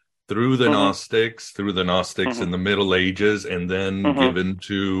smuggled through the Gnostics, in the Middle Ages, and then given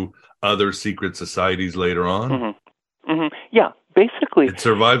to other secret societies later on. Yeah, basically. It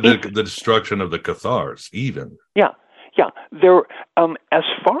survived the destruction of the Cathars, even. Yeah. There, as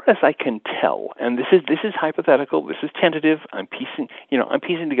far as I can tell, and this is hypothetical, this is tentative. I'm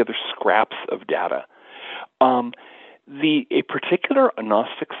piecing together scraps of data. A particular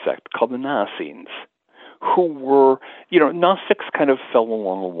Gnostic sect called the Naassenes, who were, Gnostics kind of fell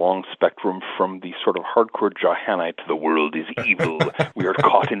along a long spectrum from the sort of hardcore Johannite, the world is evil, we are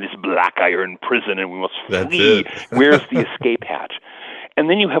caught in this black iron prison and we must flee, where's the escape hatch? And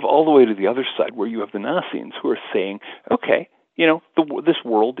then you have all the way to the other side where you have the Naassenes who are saying, okay, this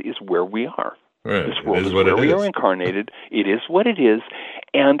world is where we are. Right. This world is where we are incarnated. It is what it is.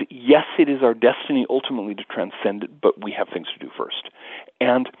 And yes, it is our destiny ultimately to transcend it, but we have things to do first.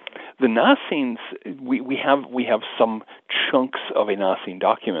 And the Naassenes, we have some chunks of a Nassene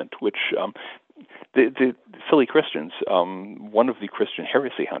document, which the silly Christians, one of the Christian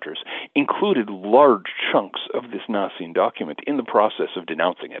heresy hunters, included large chunks of this Nassene document in the process of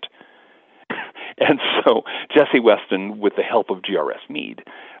denouncing it. And so Jesse Weston, with the help of G.R.S. Mead,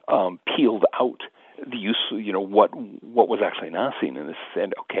 peeled out the use, what was actually Naassenes in this.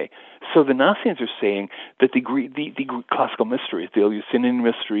 And okay, so the Naassenes are saying that the Greek classical mysteries, the Eleusinian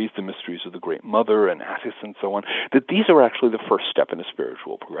mysteries, the mysteries of the Great Mother and Attis and so on, that these are actually the first step in a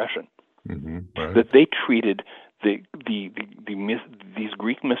spiritual progression. Mm-hmm. Right. That they treated these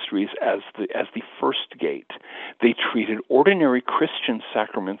Greek mysteries as the first gate. They treated ordinary Christian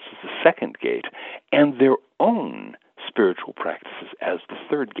sacraments as the second gate, and their own spiritual practices as the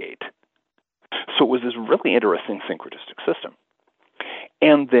third gate. So it was this really interesting syncretistic system.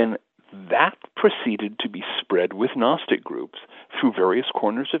 And then that proceeded to be spread with Gnostic groups through various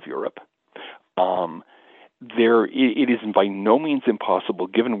corners of Europe. It is by no means impossible,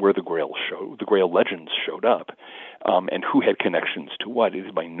 given where the Grail legends showed up, and who had connections to what. It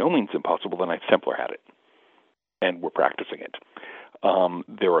is by no means impossible the Knights Templar had it, and were practicing it.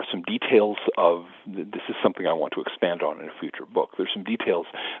 There are some details of this is something I want to expand on in a future book. There's some details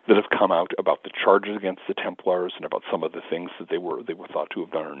that have come out about the charges against the Templars and about some of the things that they were thought to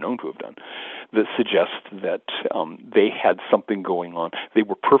have done or known to have done that suggest that they had something going on. They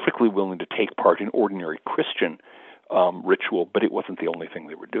were perfectly willing to take part in ordinary Christian ritual, but it wasn't the only thing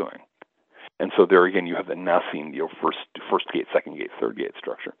they were doing. And so there again, you have the Naassenes, first gate, second gate, third gate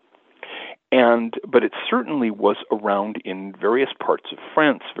structure. But it certainly was around in various parts of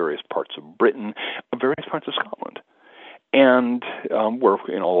France, various parts of Britain, various parts of Scotland, and where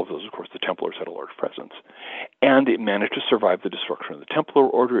in all of those, of course, the Templars had a large presence. And it managed to survive the destruction of the Templar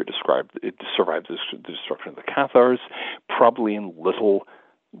Order. It survived the destruction of the Cathars, probably in little,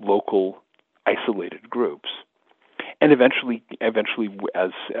 local, isolated groups. And eventually,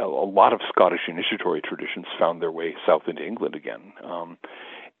 as a lot of Scottish initiatory traditions found their way south into England again.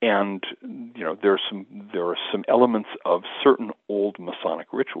 And there are some elements of certain old Masonic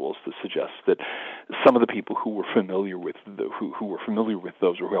rituals that suggest that some of the people who were familiar with who were familiar with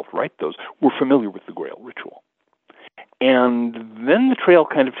those or who helped write those were familiar with the Grail ritual. And then the trail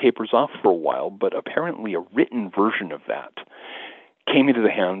kind of tapers off for a while, but apparently a written version of that came into the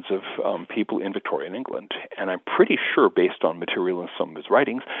hands of people in Victorian England. And I'm pretty sure, based on material in some of his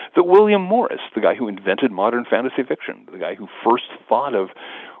writings, that William Morris, the guy who invented modern fantasy fiction, the guy who first thought of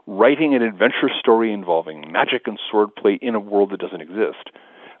writing an adventure story involving magic and swordplay in a world that doesn't exist,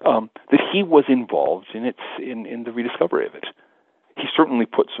 that he was involved in the rediscovery of it. He certainly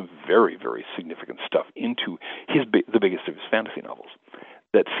put some very, very significant stuff into the biggest of his fantasy novels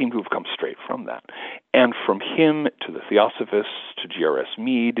that seem to have come straight from that. And from him to the Theosophists, to G.R.S.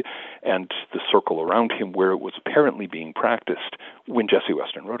 Mead, and the circle around him where it was apparently being practiced when Jesse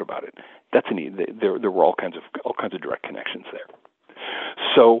Western wrote about it, there were all kinds of direct connections there.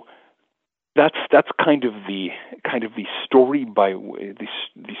 So that's kind of the story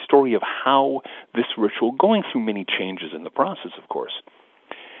the story of how this ritual, going through many changes in the process, of course,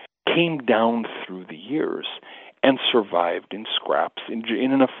 came down through the years and survived in scraps in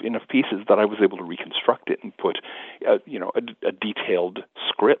enough pieces that I was able to reconstruct it and put a detailed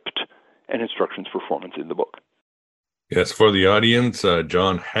script and instructions for performance in the book. Yes, for the audience,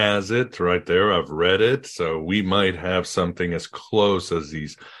 John has it right there. I've read it, so we might have something as close as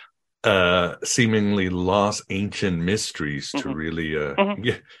these seemingly lost ancient mysteries to really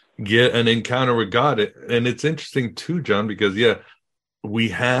get an encounter with God. And it's interesting too, John, because we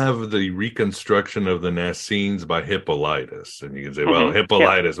have the reconstruction of the Naassenes by Hippolytus, and you can say, well,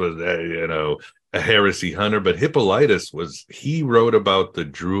 Hippolytus was a heresy hunter, but Hippolytus he wrote about the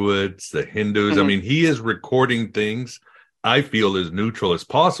Druids, the Hindus. I mean, he is recording things I feel as neutral as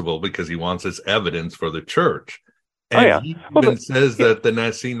possible because he wants this evidence for the church. And he even says that the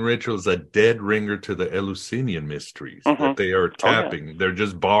Naasene ritual is a dead ringer to the Eleusinian mysteries, that they are tapping. They're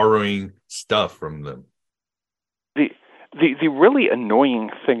just borrowing stuff from them. The really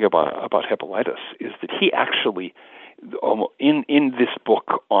annoying thing about Hippolytus is that he actually, in this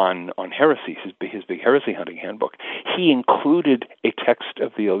book on heresy, his big heresy hunting handbook, he included a text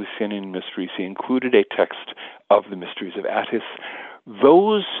of the Eleusinian mysteries. He included a text of the mysteries of Attis.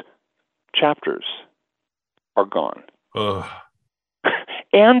 Those chapters are gone.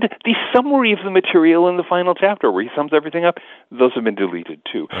 And the summary of the material in the final chapter, where he sums everything up, those have been deleted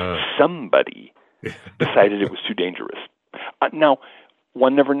too. Somebody decided it was too dangerous. Now,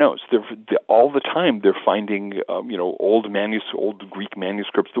 one never knows. All the time they're finding, old Greek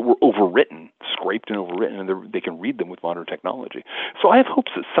manuscripts that were overwritten, scraped and overwritten, and they can read them with modern technology. So I have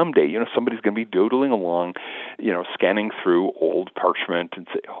hopes that someday, somebody's going to be doodling along, scanning through old parchment and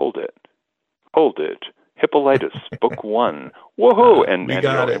say, hold it, Hippolytus, book 1, whoa, and we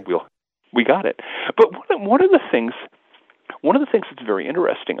got it. But one of the things one of the things that's very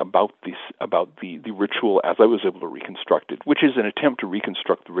interesting about the ritual as I was able to reconstruct it, which is an attempt to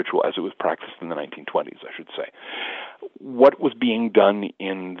reconstruct the ritual as it was practiced in the 1920s, I should say. What was being done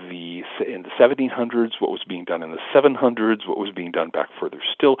in the 1700s, what was being done in the 700s, what was being done back further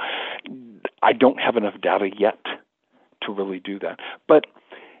still. I don't have enough data yet to really do that. But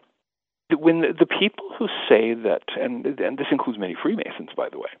when the people who say that, and this includes many Freemasons, by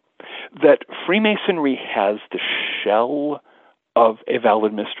the way, that Freemasonry has the shell of a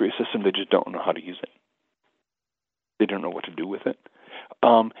valid mystery system, they just don't know how to use it. They don't know what to do with it.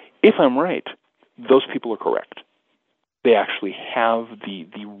 If I'm right, those people are correct. They actually have the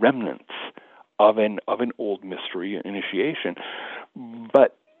remnants of an old mystery initiation,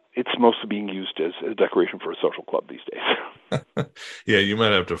 but it's mostly being used as a decoration for a social club these days. Yeah, you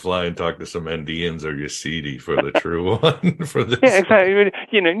might have to fly and talk to some Andeans or Yazidi for the true one for this. Yeah, exactly.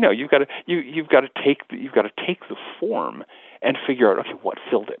 No, you've got to take the form and figure out, okay, what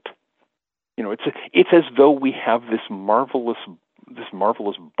filled it. It's as though we have this marvelous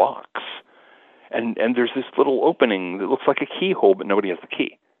box, and there's this little opening that looks like a keyhole, but nobody has the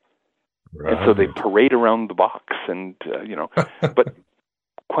key. Right. And so they parade around the box, and but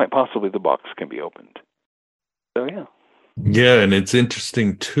quite possibly the box can be opened. So yeah. Yeah, and it's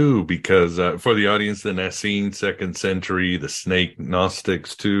interesting too because for the audience, the Naassenes, 2nd century, the snake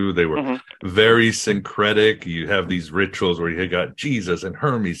Gnostics too, they were very syncretic. You have these rituals where you got Jesus and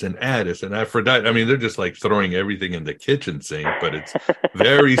Hermes and Attis and Aphrodite. I mean, they're just like throwing everything in the kitchen sink, but it's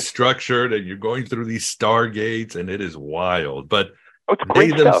very structured, and you're going through these stargates, and it is wild. But it's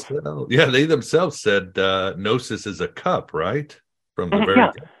great stuff. They themselves said gnosis is a cup, right? From the very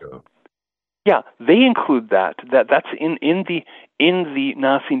get-go. Yeah, they include that. That's in the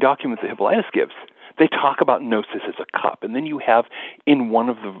Naassenes documents that Hippolytus gives. They talk about gnosis as a cup, and then you have in one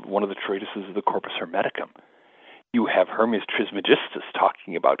of the treatises of the Corpus Hermeticum, you have Hermes Trismegistus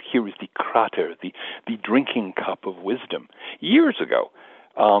talking about here is the crater, the drinking cup of wisdom. Years ago,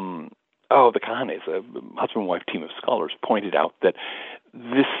 the Cathars, a husband and wife team of scholars, pointed out that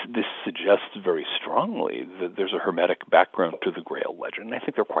this suggests very strongly that there's a Hermetic background to the Grail legend, and I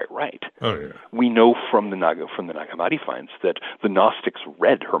think they're quite right. Oh, yeah. We know from the Nag Hammadi finds that the Gnostics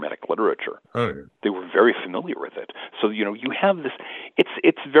read Hermetic literature. Oh, yeah. They were very familiar with it. So, you have this,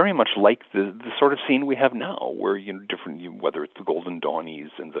 it's very much like the sort of scene we have now, where, whether it's the Golden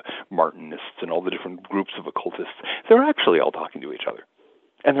Dawnies and the Martinists and all the different groups of occultists, they're actually all talking to each other.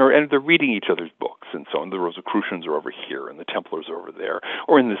 And they're reading each other's books and so on. The Rosicrucians are over here, and the Templars are over there.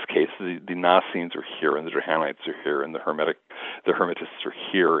 Or in this case, the Naassenes are here, and the Johannitites are here, and the Hermetists are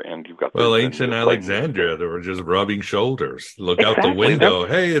here, and you've got ancient Alexandria. They were just rubbing shoulders. Look out the window.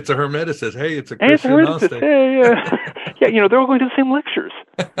 Hey, it's a Hermeticist. Hey, it's a Christian Gnostic. Hey, yeah, they're all going to the same lectures.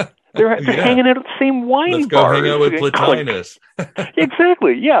 They're hanging out at the same wine Let's go hang out with Plotinus.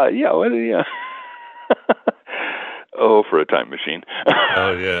 Exactly. Yeah. Oh, for a time machine.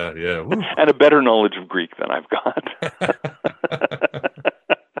 Oh, yeah. Woo. And a better knowledge of Greek than I've got.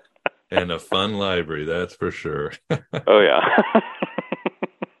 And a fun library, that's for sure. Oh, yeah.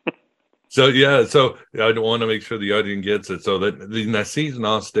 So I want to make sure the audience gets it. So that the Naassenes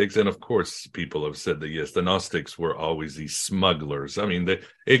Gnostics, and of course, people have said that, yes, the Gnostics were always these smugglers. I mean,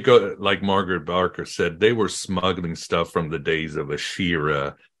 like Margaret Barker said, they were smuggling stuff from the days of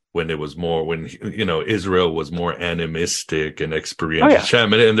Ashira, when Israel was more animistic and experiential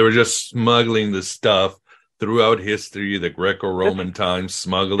shaman, and they were just smuggling the stuff throughout history. The Greco-Roman times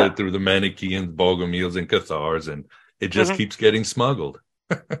smuggled it through the Manichaeans, Bogomils, and Cathars, and it just keeps getting smuggled.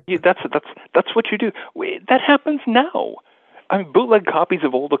 That's what you do. That happens now. I mean, bootleg copies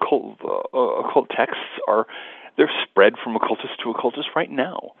of old occult texts they're spread from occultist to occultist right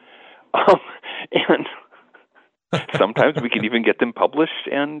now, and. Sometimes we can even get them published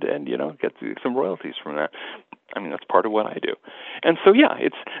and get some royalties from that. I mean, that's part of what I do. And so, yeah,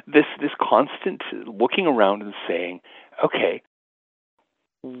 it's this constant looking around and saying, okay,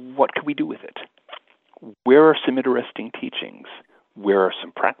 what can we do with it? Where are some interesting teachings? Where are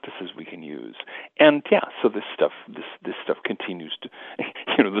some practices we can use? And yeah, so this stuff continues to,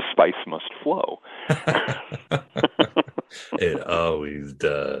 the spice must flow. It always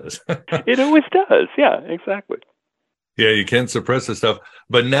does. It always does. Yeah, exactly. Yeah, you can't suppress the stuff.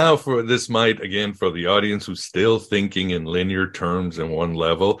 But now for the audience who's still thinking in linear terms in one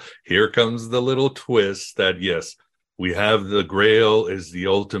level, here comes the little twist that, yes, we have the Grail is the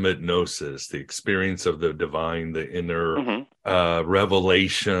ultimate gnosis, the experience of the divine, the inner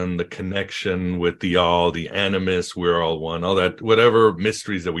revelation, the connection with the all, the animus, we're all one, all that, whatever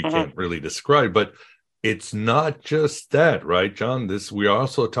mysteries that we can't really describe. But it's not just that, right, John? We're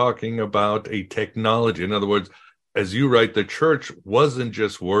also talking about a technology. In other words, as you write, the church wasn't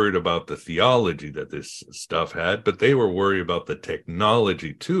just worried about the theology that this stuff had, but they were worried about the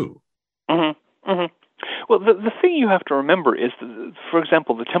technology too. Mm-hmm. Mm-hmm. Well, the thing you have to remember is, for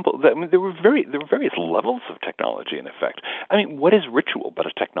example, the temple. There were various levels of technology in effect. I mean, what is ritual but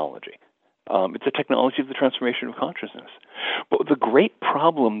a technology? It's a technology of the transformation of consciousness. But the great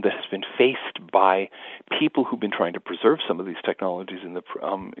problem that has been faced by people who've been trying to preserve some of these technologies in the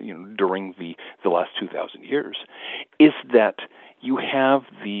during the last 2,000 years is that you have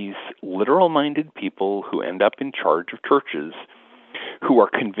these literal-minded people who end up in charge of churches, who are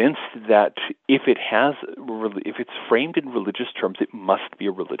convinced that if it's framed in religious terms, it must be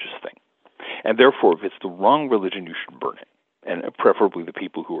a religious thing, and therefore, if it's the wrong religion, you should burn it. And preferably the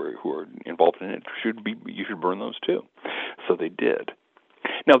people who are involved in it you should burn those too. So they did.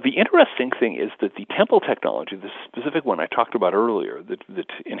 Now, the interesting thing is that the temple technology, the specific one I talked about earlier, that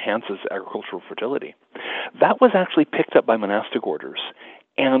enhances agricultural fertility, that was actually picked up by monastic orders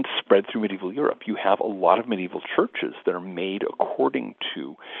and spread through medieval Europe. You have a lot of medieval churches that are made according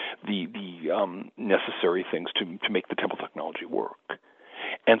to the necessary things to make the temple technology work.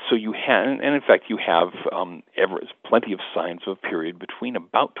 And so you have, and in fact, you have plenty of signs of a period between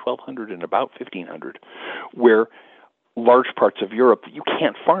about 1200 and about 1500, where large parts of Europe that you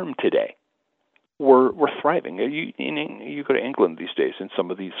can't farm today were thriving. You go to England these days, in some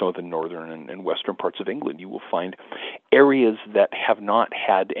of the northern and western parts of England, you will find areas that have not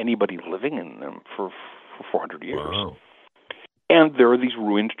had anybody living in them for 400 years. Wow. And there are these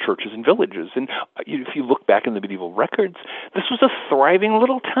ruined churches and villages. And if you look back in the medieval records, this was a thriving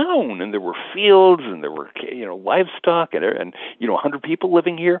little town, and there were fields, and there were livestock, and 100 people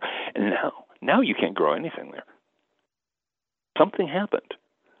living here. And now you can't grow anything there. Something happened.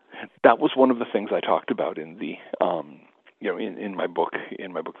 That was one of the things I talked about in the in my book,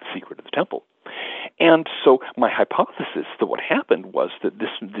 The Secret of the Temple. And so my hypothesis that what happened was that this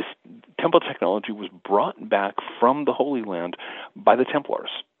temple technology was brought back from the Holy Land by the Templars.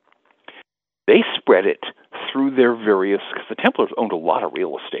 They spread it through their various, because the Templars owned a lot of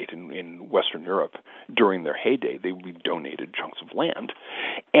real estate in Western Europe during their heyday. They donated chunks of land,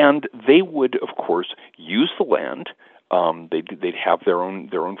 and they would, of course, use the land. They'd have their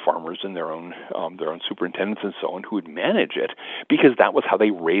own farmers and their own superintendents and so on who would manage it, because that was how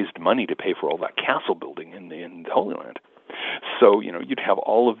they raised money to pay for all that castle building in the Holy Land. So you'd have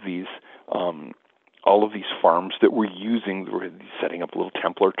all of these farms that were setting up little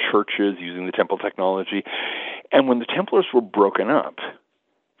Templar churches using the temple technology, and when the Templars were broken up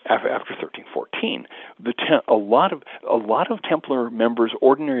after 1314, a lot of Templar members,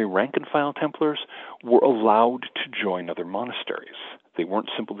 ordinary rank and file Templars, were allowed to join other monasteries. They weren't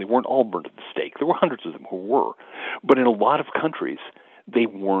all burned at the stake. There were hundreds of them who were, but in a lot of countries, they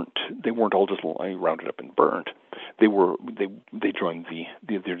weren't all just rounded up and burned. They joined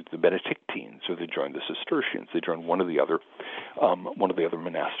the Benedictines, or they joined the Cistercians. They joined one of the other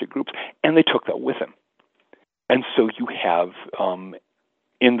monastic groups, and they took that with them. And so you have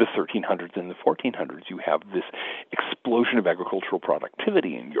in the 1300s and the 1400s, you have this explosion of agricultural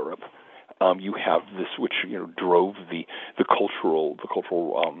productivity in Europe. You have this, which drove the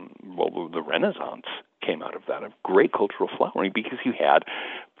Renaissance came out of that, of great cultural flowering, because you had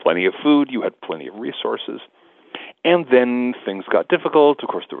plenty of food, you had plenty of resources, and then things got difficult. Of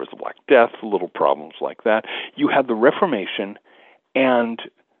course, there was the Black Death, little problems like that. You had the Reformation, and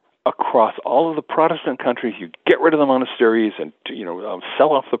across all of the Protestant countries, you get rid of the monasteries and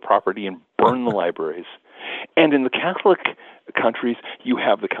sell off the property and burn the libraries. And in the Catholic countries, you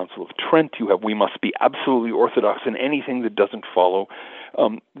have the Council of Trent. You have, we must be absolutely orthodox, and anything that doesn't follow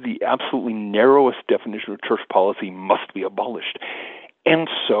the absolutely narrowest definition of church policy must be abolished. And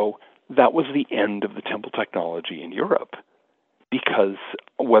so that was the end of the temple technology in Europe, because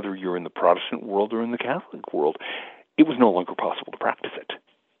whether you're in the Protestant world or in the Catholic world, it was no longer possible to practice it.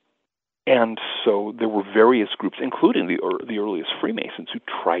 And so there were various groups, including the earliest Freemasons, who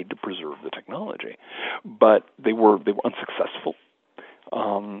tried to preserve the technology, but they were unsuccessful.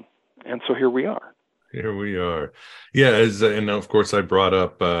 And so here we are. Here we are. Yeah, and of course I brought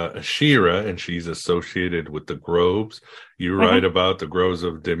up Ashira, and she's associated with the groves. You write about the groves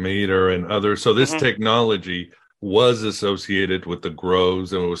of Demeter and others. So this technology was associated with the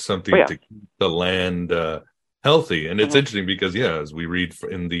groves, and it was something to keep the land healthy. And it's interesting because, as we read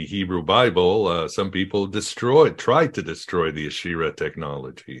in the Hebrew Bible, some people tried to destroy the Ashira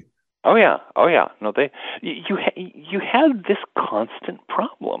technology. Oh yeah. No, you had this constant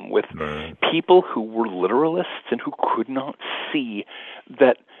problem with people who were literalists and who could not see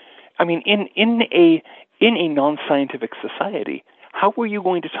that. I mean, in a non-scientific society, how were you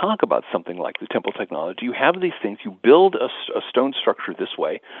going to talk about something like the temple technology? You have these things. You build a stone structure this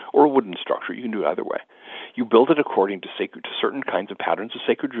way, or a wooden structure. You can do it either way. You build it according to certain kinds of patterns of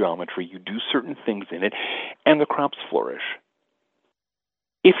sacred geometry. You do certain things in it, and the crops flourish.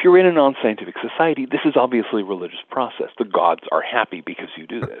 If you're in a non-scientific society, this is obviously a religious process. The gods are happy because you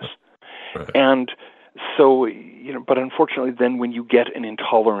do this. Right. And so, but unfortunately, then when you get an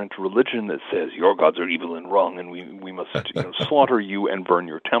intolerant religion that says your gods are evil and wrong, and we must slaughter you and burn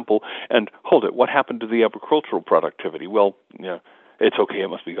your temple, and hold it, what happened to the agricultural productivity? Well, it's okay, it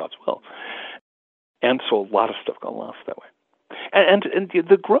must be God's will. And so a lot of stuff got lost that way. And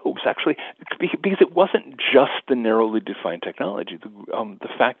the groves, actually, because it wasn't just the narrowly defined technology. The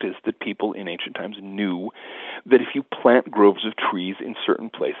fact is that people in ancient times knew that if you plant groves of trees in certain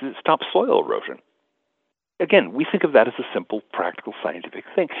places, it stops soil erosion. Again, we think of that as a simple, practical, scientific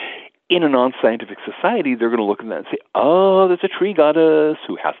thing. In a non-scientific society, they're going to look at that and say, oh, there's a tree goddess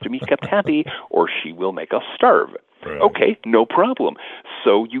who has to be kept happy, or she will make us starve. Right. Okay, no problem.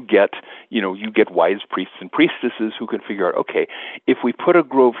 So you get wise priests and priestesses who can figure out, okay, if we put a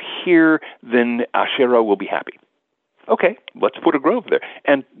grove here, then Asherah will be happy. Okay, let's put a grove there.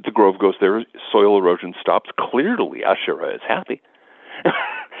 And the grove goes there, soil erosion stops. Clearly, Asherah is happy.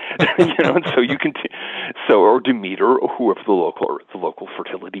 And so you can, or Demeter, or whoever the local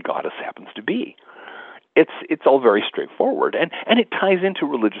fertility goddess happens to be. It's all very straightforward, and it ties into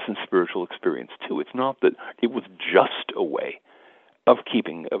religious and spiritual experience too. It's not that it was just a way of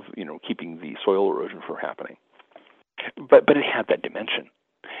keeping the soil erosion from happening, but it had that dimension.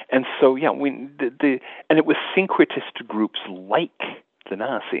 And so and it was syncretist groups like the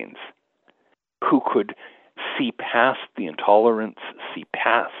Naassenes who could see past the intolerance, see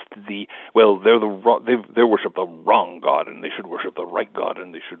past they worship the wrong God, and they should worship the right God,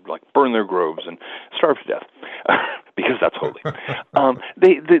 and they should burn their groves and starve to death because that's holy.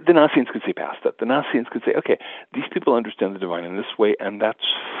 The Naassenes could see past that. The Naassenes could say, okay, these people understand the divine in this way, and that's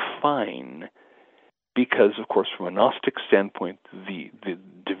fine, because of course, from a Gnostic standpoint, the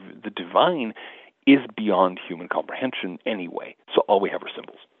divine is beyond human comprehension anyway. So all we have are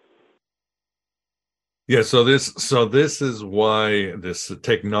symbols. Yeah, so this is why this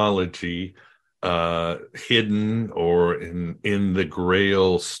technology hidden or in the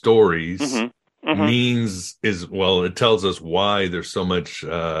Grail stories it tells us why there's so much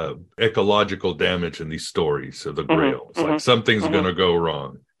ecological damage in these stories of the Grail. It's like something's going to go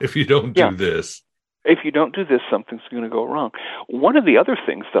wrong if you don't do this. If you don't do this, something's going to go wrong. One of the other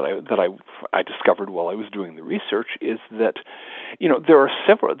things that I discovered while I was doing the research is that, there are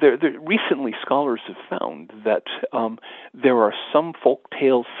several. Recently, scholars have found that there are some folk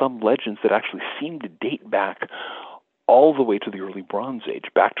tales, some legends that actually seem to date back all the way to the early Bronze Age,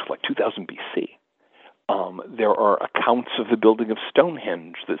 back to 2000 BC. There are accounts of the building of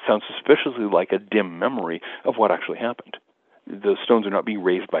Stonehenge that sound suspiciously like a dim memory of what actually happened. The stones are not being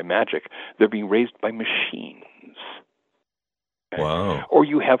raised by magic; they're being raised by machines. Wow! Or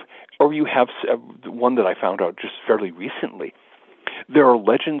you have one that I found out just fairly recently. There are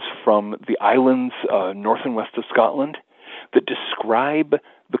legends from the islands north and west of Scotland that describe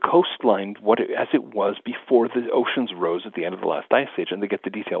the coastline as it was before the oceans rose at the end of the last ice age, and they get the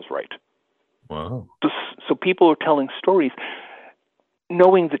details right. Wow! So people are telling stories,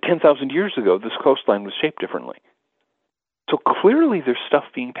 knowing that 10,000 years ago this coastline was shaped differently. So clearly there's stuff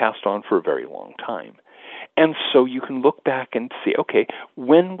being passed on for a very long time. And so you can look back and see, okay,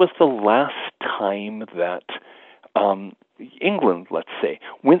 when was the last time that England, let's say,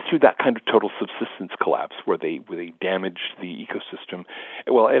 went through that kind of total subsistence collapse where they damaged the ecosystem?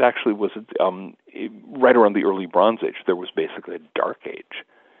 Well, it actually was right around the early Bronze Age. There was basically a dark age.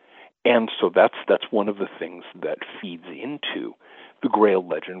 And so that's one of the things that feeds into the Grail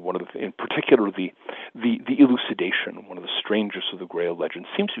legend. In particular, the elucidation, one of the strangest of the Grail legends,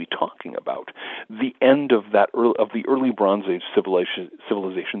 seems to be talking about the end of the early Bronze Age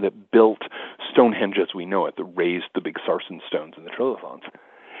civilization that built Stonehenge as we know it, that raised the big sarsen stones and the trilithons,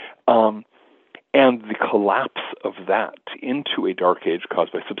 and the collapse of that into a dark age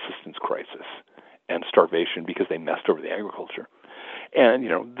caused by subsistence crisis and starvation because they messed over the agriculture. And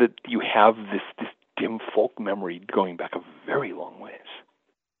that you have this dim folk memory going back a very long ways.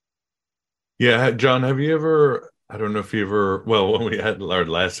 Yeah, John, have you ever, I don't know if you ever, well, when we had our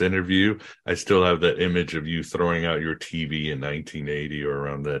last interview, I still have that image of you throwing out your TV in 1980 or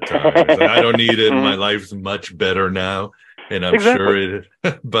around that time. I don't need it. My life's much better now. And I'm sure it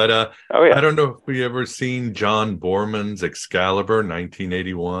is. But I don't know if you ever seen John Borman's Excalibur,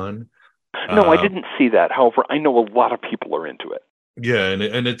 1981. No, I didn't see that. However, I know a lot of people are into it. Yeah,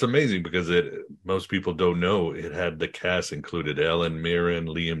 and it's amazing because most people don't know it had the cast included Ellen Mirren,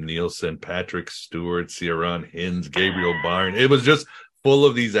 Liam Neeson, Patrick Stewart, Ciarán Hinds, Gabriel Byrne. It was just full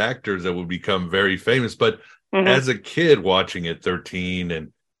of these actors that would become very famous. But as a kid watching it, 13,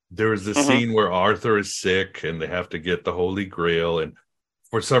 and there was this scene where Arthur is sick and they have to get the Holy Grail. And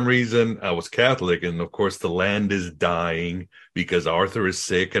for some reason, I was Catholic, and of course, the land is dying because Arthur is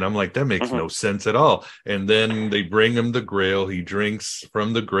sick. And I'm like, that makes no sense at all. And then they bring him the Grail. He drinks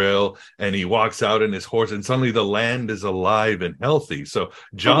from the Grail, and he walks out in his horse, and suddenly the land is alive and healthy. So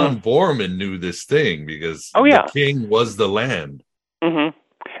John Borman knew this thing because the king was the land.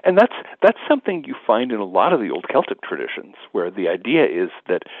 And that's something you find in a lot of the old Celtic traditions, where the idea is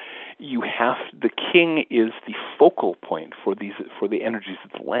that the king is the focal point for the energies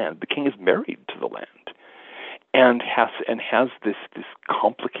of the land. The king is married to the land, and has this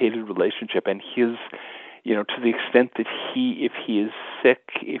complicated relationship. And his, to the extent that if he is sick,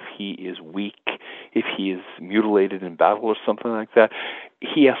 if he is weak, if he is mutilated in battle or something like that,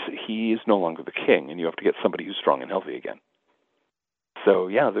 he is no longer the king, and you have to get somebody who's strong and healthy again. So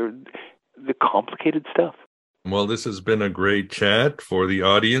they're the complicated stuff. Well, this has been a great chat. For the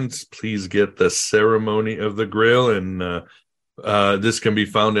audience, please get The Ceremony of the Grail, and this can be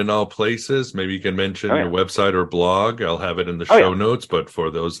found in all places. Maybe you can mention your website or blog. I'll have it in the show notes, but for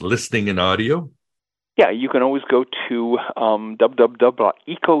those listening in audio? Yeah, you can always go to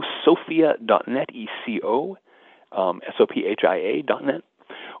www.ecosophia.net, ECO, SOPHIA.net,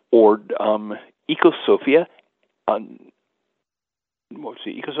 or Ecosophia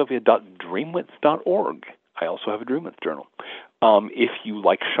ecosophia.dreamwidth.org. I also have a Dreamwidth journal. If you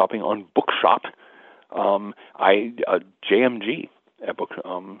like shopping on Bookshop, JMG at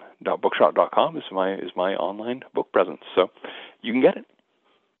bookshop.com is my online book presence, so you can get it.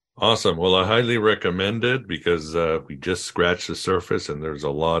 Awesome. Well, I highly recommend it because we just scratched the surface, and there's a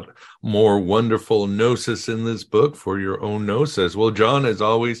lot more wonderful gnosis in this book for your own gnosis. Well, John, as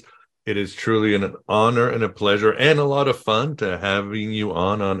always, it is truly an honor and a pleasure and a lot of fun to having you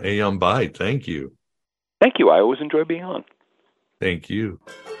on Aeon Byte. Thank you. Thank you. I always enjoy being on. Thank you.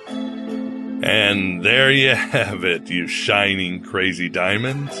 And there you have it, you shining crazy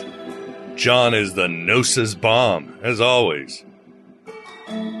diamonds. John is the Gnosis bomb, as always.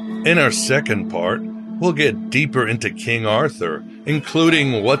 In our second part, we'll get deeper into King Arthur,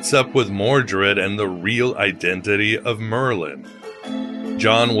 including what's up with Mordred and the real identity of Merlin.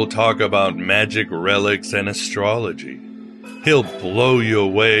 John will talk about magic relics and astrology. He'll blow you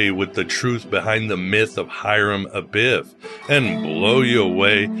away with the truth behind the myth of Hiram Abiff, and blow you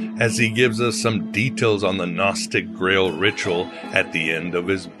away as he gives us some details on the Gnostic Grail ritual at the end of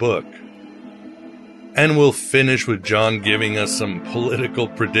his book. And we'll finish with John giving us some political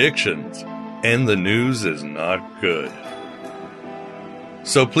predictions, and the news is not good.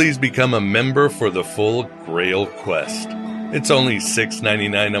 So please become a member for the full Grail quest. It's only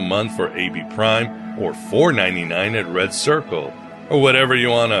 $6.99 a month for AB Prime, or $4.99 at Red Circle, or whatever you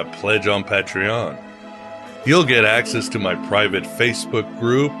want to pledge on Patreon. You'll get access to my private Facebook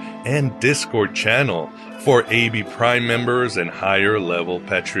group and Discord channel for AB Prime members and higher level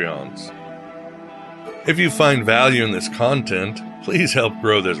Patreons. If you find value in this content, please help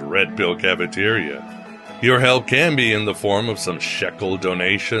grow this Red Pill cafeteria. Your help can be in the form of some shekel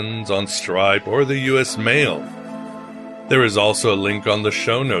donations on Stripe or the U.S. mail. There is also a link on the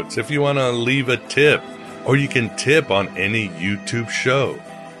show notes if you want to leave a tip, or you can tip on any YouTube show.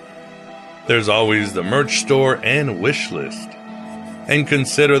 There's always the merch store and wish list. And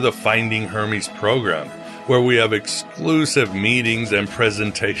consider the Finding Hermes program, where we have exclusive meetings and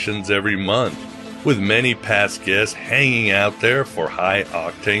presentations every month, with many past guests hanging out there for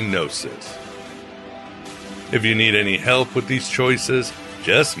high-octane gnosis. If you need any help with these choices,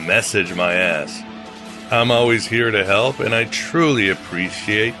 just message my ass. I'm always here to help, and I truly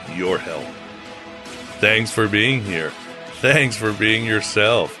appreciate your help. Thanks for being here. Thanks for being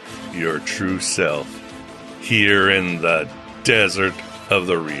yourself, your true self, here in the desert of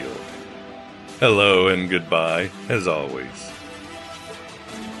the real. Hello and goodbye, as always.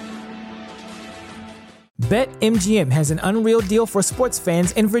 BetMGM has an unreal deal for sports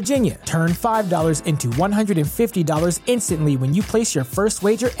fans in Virginia. Turn $5 into $150 instantly when you place your first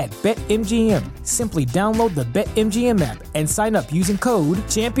wager at BetMGM. Simply download the BetMGM app and sign up using code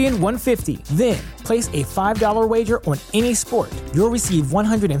Champion150. Then, Place a $5 wager on any sport. You'll receive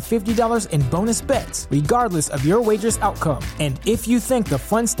 $150 in bonus bets, regardless of your wager's outcome. And if you think the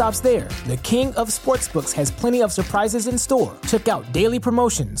fun stops there, the King of Sportsbooks has plenty of surprises in store. Check out daily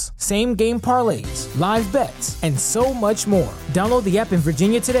promotions, same-game parlays, live bets, and so much more. Download the app in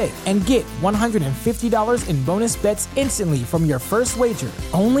Virginia today and get $150 in bonus bets instantly from your first wager.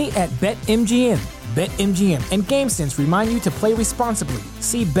 Only at BetMGM. BetMGM and GameSense remind you to play responsibly.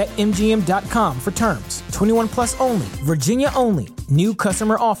 See BetMGM.com for terms. 21 plus only. Virginia only. New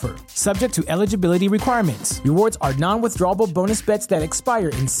customer offer. Subject to eligibility requirements. Rewards are non-withdrawable bonus bets that expire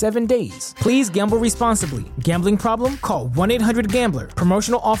in 7 days. Please gamble responsibly. Gambling problem? Call 1-800-GAMBLER.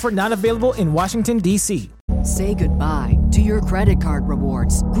 Promotional offer not available in Washington, D.C. Say goodbye to your credit card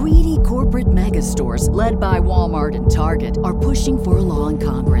rewards. Greedy corporate mega stores, led by Walmart and Target, are pushing for a law in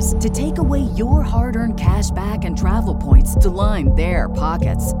Congress to take away your hard-earned cash back and travel points to line their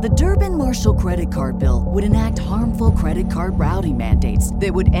pockets. The Durbin-Marshall credit card bill would enact harmful credit card routing mandates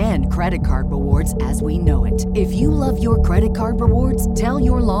that would end credit card rewards as we know it. If you love your credit card rewards, tell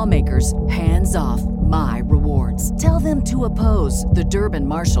your lawmakers, hands off my rewards. Tell them to oppose the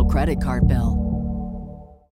Durbin-Marshall credit card bill.